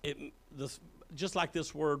just like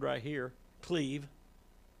this word right here, cleave,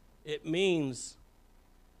 it means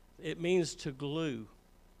to glue.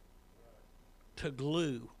 To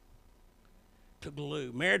glue. To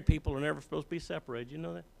glue. Married people are never supposed to be separated. You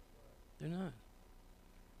know that? They're not.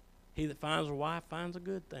 He that finds a wife finds a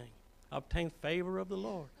good thing. Obtain favor of the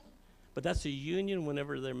Lord. But that's a union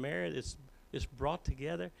whenever they're married. It's brought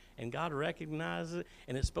together, and God recognizes it,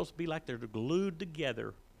 and it's supposed to be like they're glued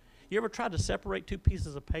together. You ever tried to separate two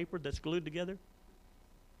pieces of paper that's glued together?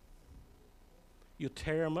 You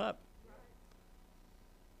tear them up.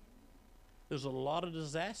 There's a lot of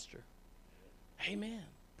disaster. Amen.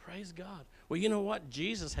 Praise God. Well, you know what?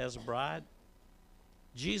 Jesus has a bride.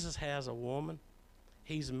 Jesus has a woman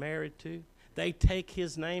he's married to. They take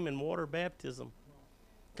his name in water baptism.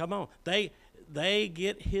 Come on. They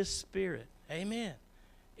get his spirit. Amen.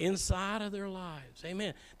 Inside of their lives.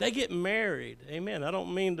 Amen. They get married. Amen. I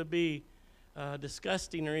don't mean to be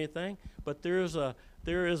disgusting or anything, but there is a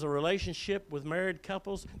relationship with married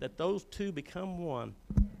couples that those two become one.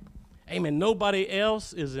 Amen. Nobody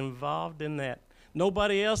else is involved in that.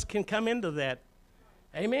 Nobody else can come into that.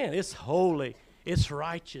 Amen. It's holy. It's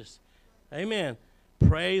righteous. Amen.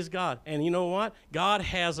 Praise God. And you know what? God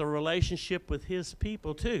has a relationship with his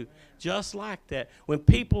people too. Just like that. When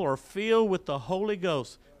people are filled with the Holy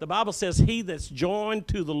Ghost, the Bible says he that's joined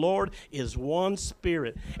to the Lord is one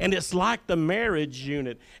spirit. And it's like the marriage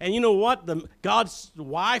unit. And you know what? God's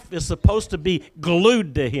wife is supposed to be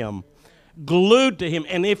glued to him. Glued to him.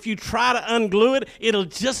 And if you try to unglue it, it'll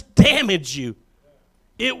just damage you.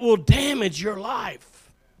 It will damage your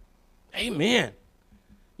life. Amen.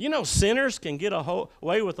 You know, sinners can get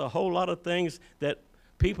away with a whole lot of things that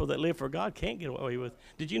people that live for God can't get away with.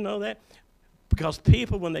 Did you know that? Because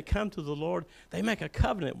people, when they come to the Lord, they make a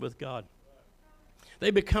covenant with God. They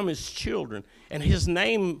become his children, and his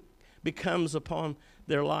name becomes upon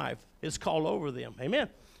their life. It's called over them. Amen.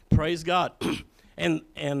 Praise God. and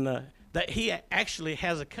that he actually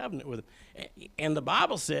has a covenant with them. And the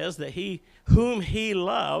Bible says that he whom he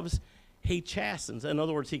loves, he chastens. In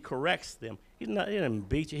other words, he corrects them. He doesn't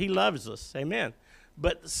beat you. He loves us. Amen.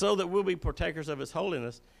 But so that we'll be partakers of his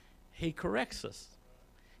holiness, he corrects us.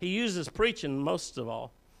 He uses preaching most of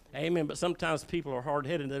all. Amen. But sometimes people are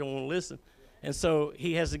hard-headed and they don't want to listen. And so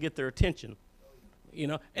he has to get their attention. You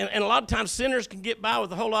know, and a lot of times sinners can get by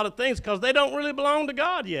with a whole lot of things because they don't really belong to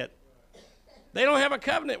God yet. They don't have a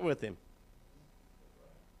covenant with him.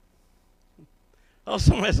 Oh,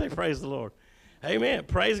 somebody say praise the Lord. Amen.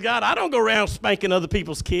 Praise God. I don't go around spanking other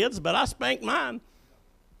people's kids, but I spank mine.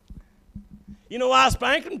 You know why I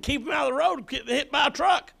spank them? Keep them out of the road, get hit by a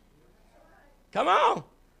truck. Come on.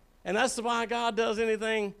 And that's why God does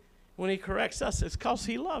anything when he corrects us. It's because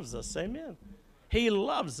he loves us. Amen. He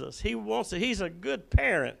loves us. He wants it. He's a good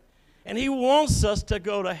parent. And he wants us to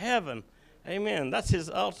go to heaven. Amen. That's his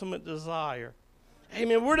ultimate desire.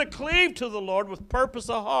 Amen. We're to cleave to the Lord with purpose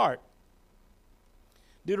of heart.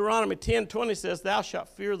 Deuteronomy 10:20 says, thou shalt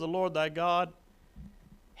fear the Lord thy God.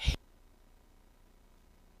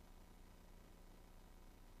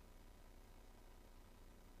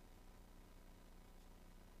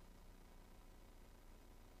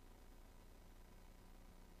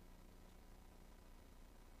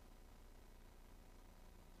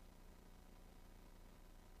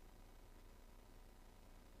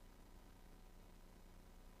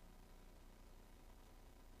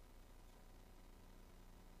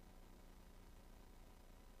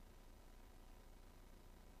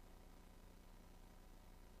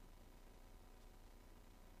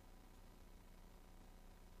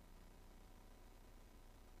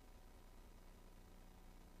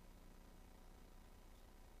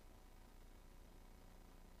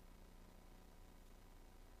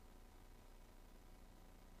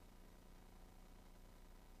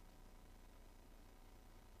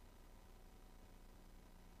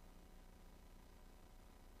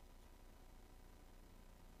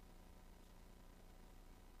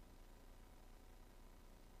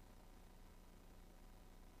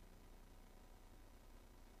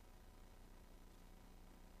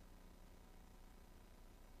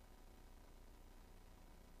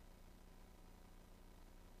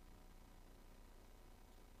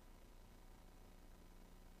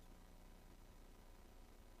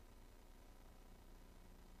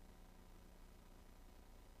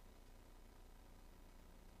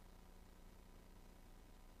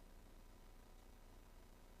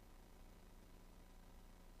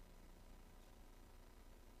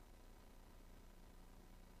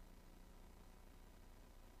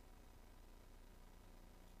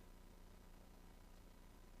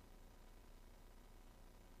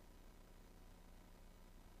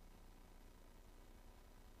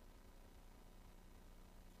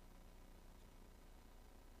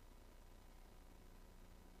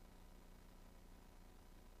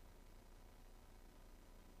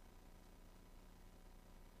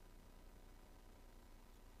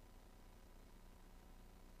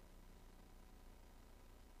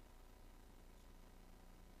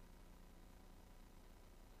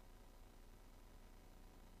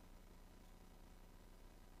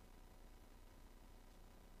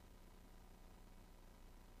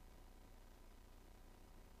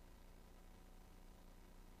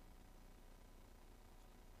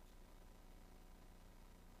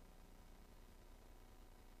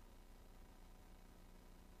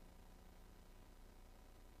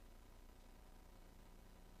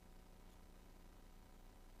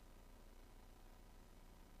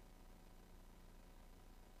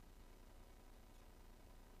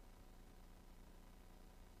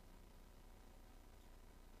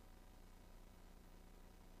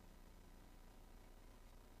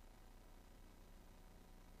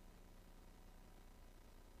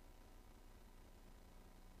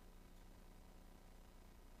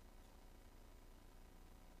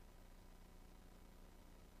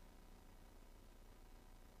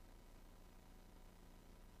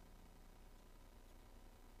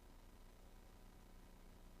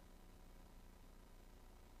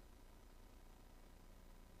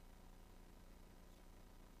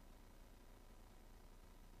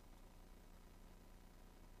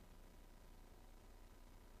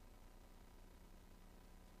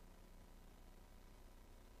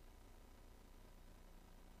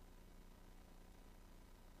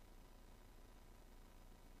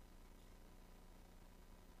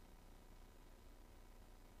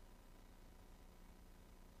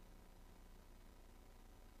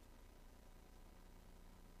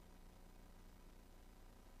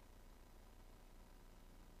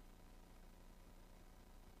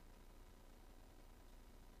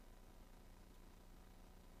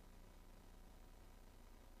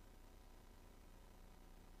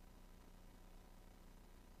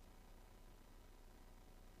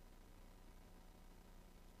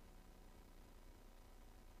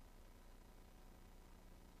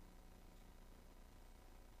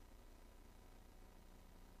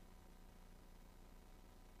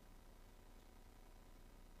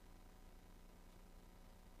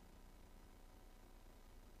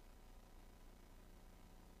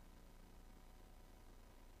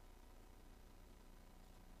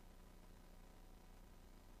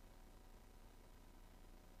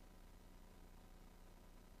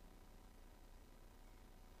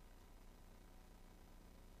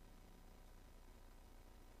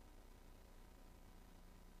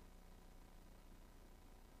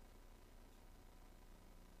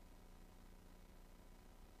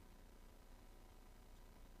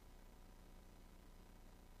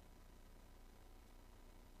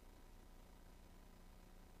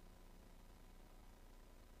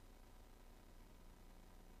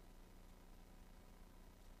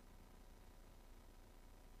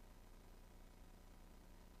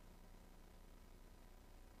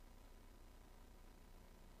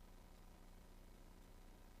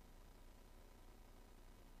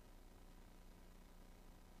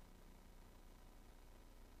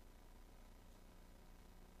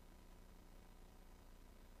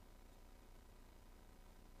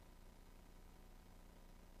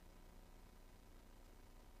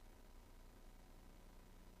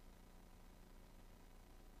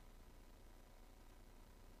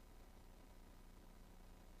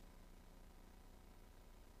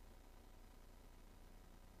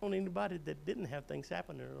 on anybody that didn't have things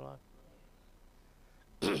happen in their life.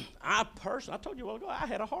 I told you a while ago, I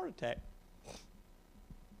had a heart attack.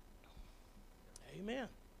 Amen.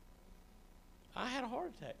 I had a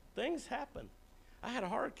heart attack. Things happen. I had a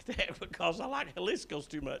heart attack because I like Jalisco's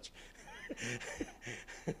too much.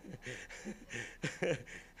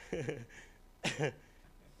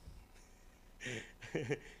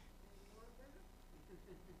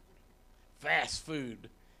 Fast food.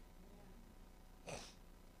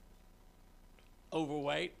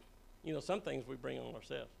 Overweight. You know, some things we bring on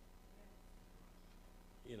ourselves.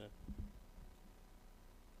 You know.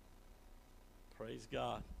 Praise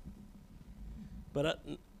God. But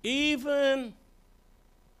even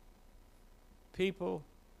people,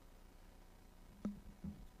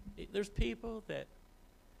 there's people that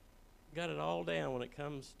got it all down when it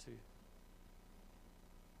comes to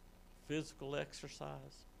physical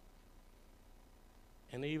exercise,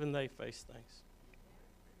 and even they face things.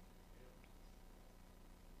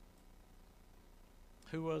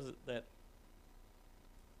 Who was it that,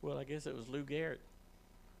 well, I guess it was Lou Gehrig.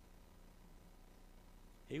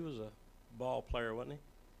 He was a ball player, wasn't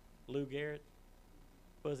he? Lou Gehrig.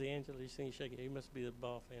 Was he, Angela? You seen you shaking? He must be a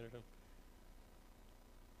ball fan or something.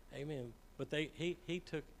 Amen. But he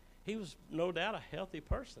was no doubt a healthy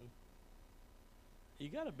person. You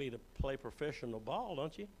got to be to play professional ball,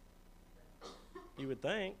 don't you? You would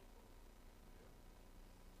think.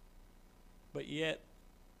 But yet,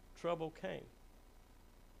 trouble came.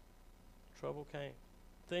 Trouble came.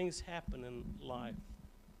 Things happen in life.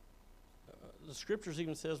 The scriptures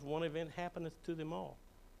even says one event happeneth to them all.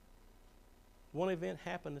 One event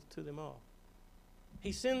happeneth to them all.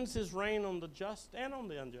 He sends his rain on the just and on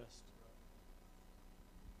the unjust.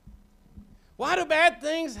 Why do bad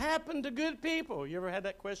things happen to good people? You ever had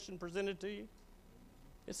that question presented to you?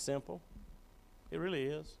 It's simple. It really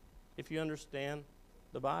is. If you understand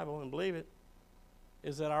the Bible and believe it,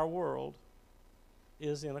 is that our world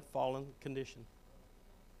is in a fallen condition.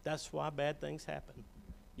 That's why bad things happen.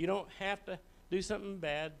 You don't have to do something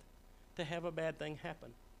bad to have a bad thing happen.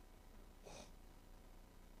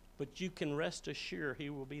 But you can rest assured he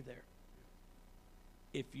will be there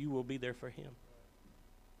if you will be there for him.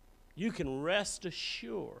 You can rest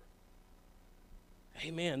assured,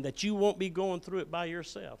 amen, that you won't be going through it by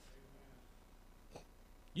yourself.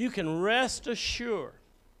 You can rest assured,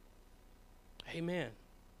 amen,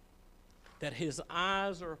 that his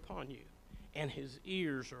eyes are upon you and his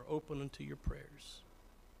ears are open unto your prayers.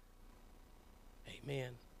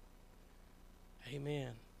 Amen.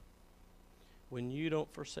 Amen. When you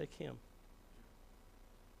don't forsake him,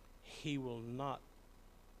 he will not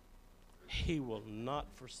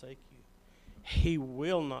forsake you. He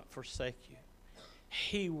will not forsake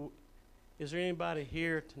you. Is there anybody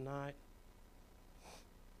here tonight?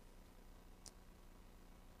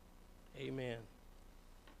 Amen.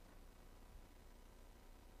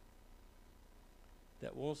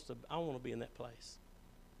 That wants to, I want to be in that place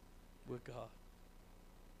with God.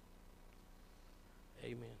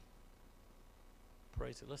 Amen.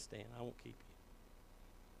 Praise it. Let's stand. I won't keep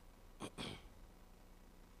you.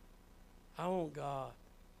 I want God.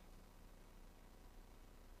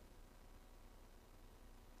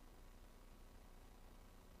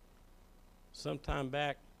 Sometime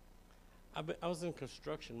back, I was in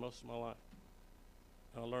construction most of my life.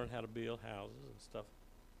 I learned how to build houses and stuff.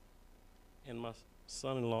 And my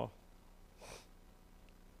son-in-law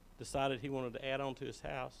decided he wanted to add on to his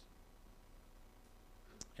house.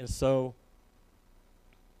 And so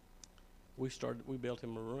we built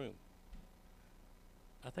him a room.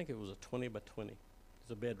 I think it was a 20 by 20. It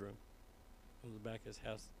was a bedroom. It was the back of his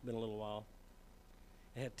house. Been a little while.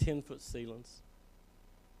 It had 10-foot ceilings.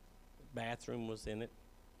 The bathroom was in it.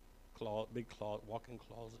 Big closet, walk-in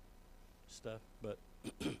closet stuff. But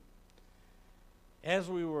as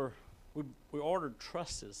we ordered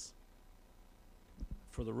trusses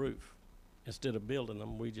for the roof. Instead of building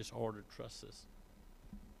them, we just ordered trusses.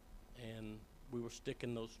 And we were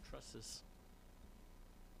sticking those trusses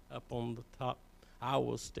up on the top. I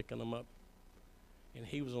was sticking them up, and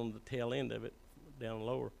he was on the tail end of it, down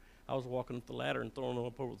lower. I was walking up the ladder and throwing them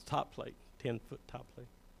up over the top plate, 10-foot top plate.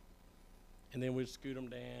 And then we'd scoot them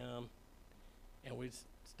down, and we'd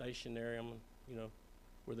stationary them, you know,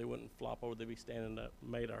 where they wouldn't flop over. They'd be standing up,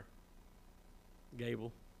 made our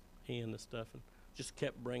gable in and stuff, and just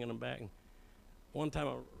kept bringing them back. And one time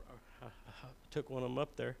I took one of them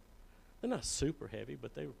up there. They're not super heavy,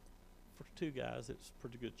 but they were, for two guys, it's a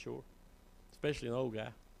pretty good chore, especially an old guy.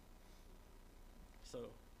 So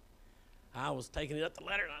I was taking it up the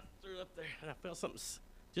ladder, and I threw it up there, and I felt something,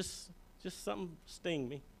 just something sting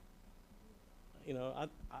me.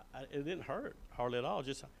 it didn't hurt hardly at all.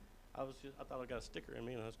 I thought I got a sticker in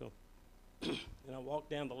me, and I was going, and I walked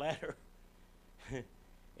down the ladder,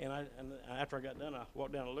 and after I got done, I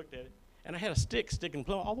walked down and looked at it, and I had a stick sticking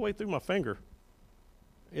all the way through my finger.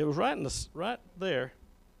 It was right there.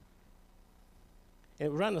 It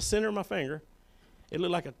was right in the center of my finger. It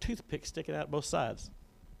looked like a toothpick sticking out both sides.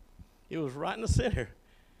 It was right in the center.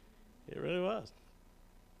 It really was.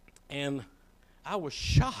 And I was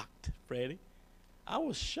shocked, Freddie. I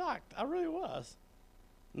was shocked. I really was.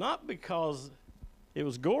 Not because it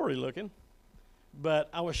was gory looking, but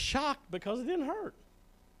I was shocked because it didn't hurt.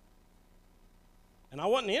 And I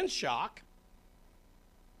wasn't in shock.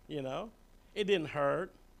 It didn't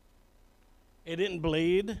hurt. It didn't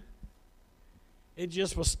bleed. It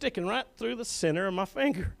just was sticking right through the center of my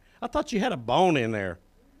finger. I thought you had a bone in there.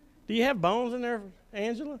 Do you have bones in there,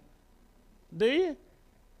 Angela? Do you?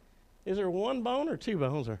 Is there one bone or two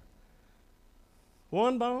bones? Or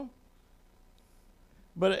one bone?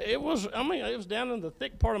 But it was down in the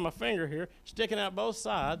thick part of my finger here, sticking out both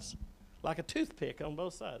sides, like a toothpick on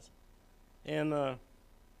both sides. And I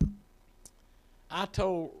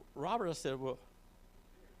told Robert, I said, well,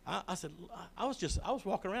 I was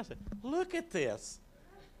walking around and said, look at this.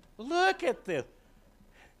 Look at this.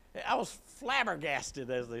 I was flabbergasted,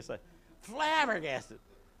 as they say. Flabbergasted.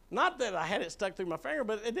 Not that I had it stuck through my finger,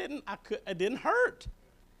 but it didn't hurt.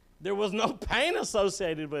 There was no pain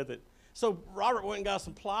associated with it. So Robert went and got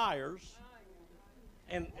some pliers,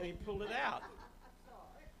 and he pulled it out.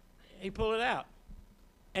 He pulled it out.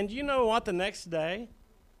 And you know what? The next day,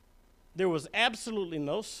 there was absolutely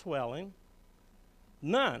no swelling.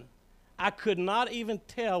 None. I could not even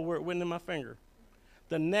tell where it went in my finger.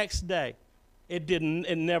 The next day, it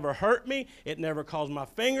never hurt me. It never caused my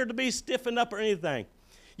finger to be stiffened up or anything.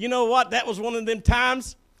 You know what? That was one of them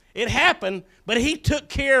times. It happened, but he took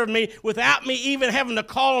care of me without me even having to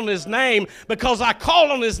call on his name, because I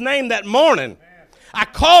called on his name that morning. I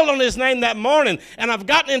called on his name that morning, and I've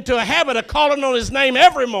gotten into a habit of calling on his name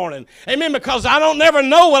every morning. Amen, because I don't never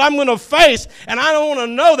know what I'm going to face, and I don't want to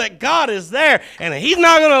know that God is there, and he's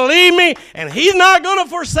not going to leave me, and he's not going to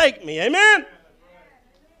forsake me. Amen?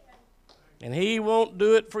 And he won't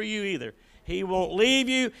do it for you either. He won't leave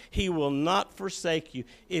you. He will not forsake you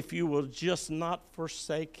if you will just not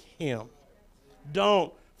forsake him.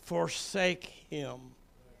 Don't forsake him.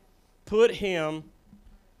 Put him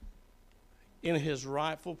in his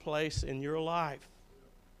rightful place in your life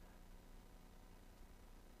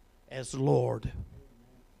as Lord.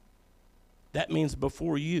 That means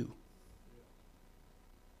before you.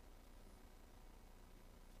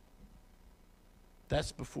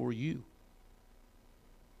 That's before you.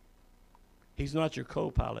 He's not your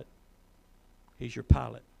co-pilot. He's your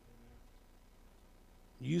pilot.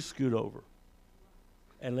 You scoot over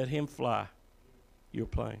and let him fly your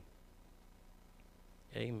plane.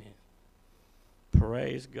 Amen.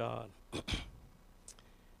 Praise God.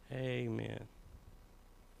 Amen.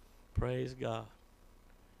 Praise God.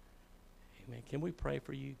 Amen. Can we pray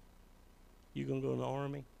for you? You going to go in the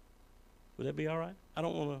army? Would that be all right? I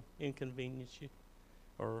don't want to inconvenience you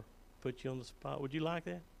or put you on the spot. Would you like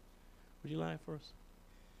that? Would you like for us?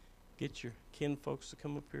 Get your kin folks to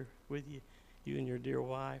come up here with you, you and your dear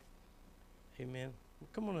wife. Amen. Well,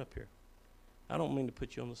 come on up here. I don't mean to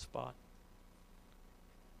put you on the spot.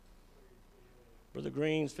 Brother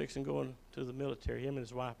Green's fixing going to the military, him and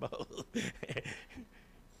his wife both.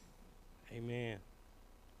 Amen.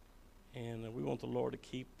 And we want the Lord to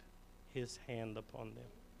keep his hand upon them.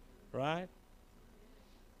 Right?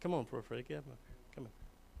 Come on, Brother Freddie, get up here. Come on.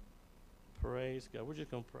 Praise God. We're just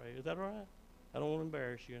going to pray. Is that all right? I don't want to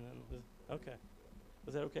embarrass you. Okay.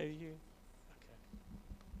 Is that okay with you? Okay.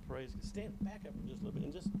 Praise God. Stand back up just a little bit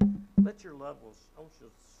and just let your loved ones, I want you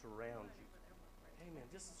to surround you. Amen.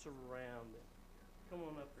 Just surround them. Come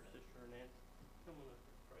on up here, Sister Hernandez. Come on up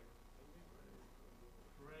here, pray.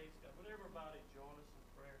 Praise God. Would everybody join us in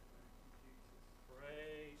prayer?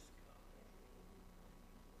 Praise God.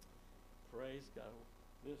 Praise God.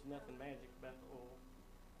 There's nothing magic about the oil.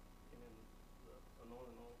 The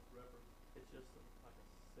anointing oil it's just like a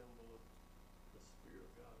symbol of the Spirit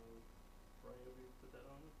of God. When we pray over you, put that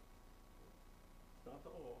on you. It's not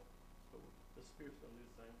the oil, but the Spirit's going to do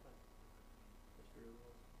the same thing. The Spirit of the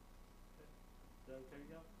Lord. Okay. Is that okay,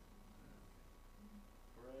 y'all?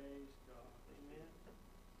 Praise God. Amen.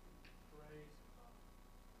 Praise God.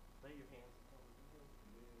 Lay your hands upon them.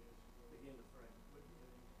 Begin to pray.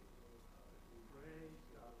 Praise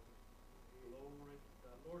God. Glory to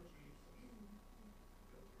God. Lord Jesus.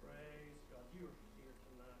 Praise God. You are here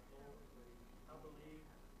tonight, Lord. I believe,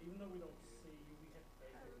 even though we don't see you, we have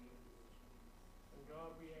faith in you. And And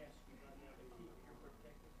God, we ask you right now to keep your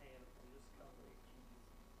protective hand upon this couple.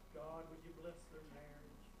 God, would you bless their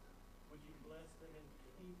marriage? Would you bless them and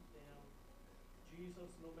keep them?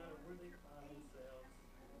 Jesus, no matter where they find themselves,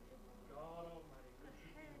 God Almighty, would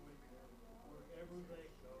you be with them wherever they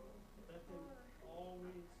go? Let them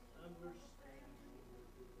always understand,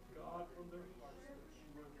 God, from their hearts that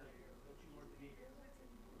you are there, that you are near.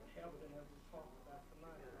 Help them as we talked about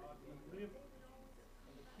tonight, God, to live for you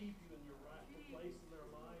and to keep you in your rightful place in their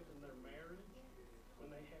lives, in their marriage,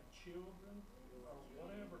 when they have children, or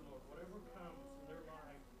whatever, Lord, whatever comes in their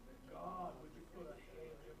life, God, would you put a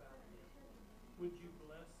hedge about them? Would you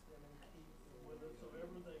bless them and keep them with us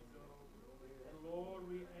wherever they go? And Lord,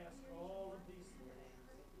 we ask all of these things.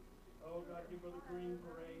 Oh God, give Brother Green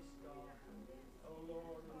grace, God. Oh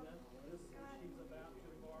Lord, and that this which he's about to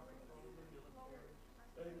embark upon in the military,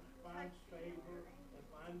 let him find favor and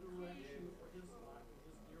find direction for his life and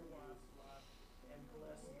his dear wife's life, and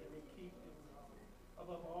bless them and keep them, God.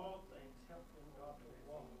 Above all things, help them, God, to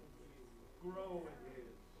walk with you, grow in you,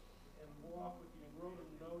 and walk with you, and grow to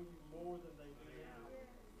know you more than they do now,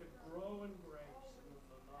 to grow in grace and in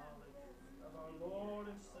the knowledge of our Lord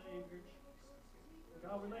and Savior Jesus. And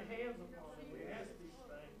God, we lay hands upon them. We ask these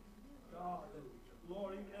things, God, that,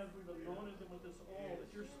 Lord, even as we've anointed them with this oil, that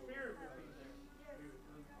your Spirit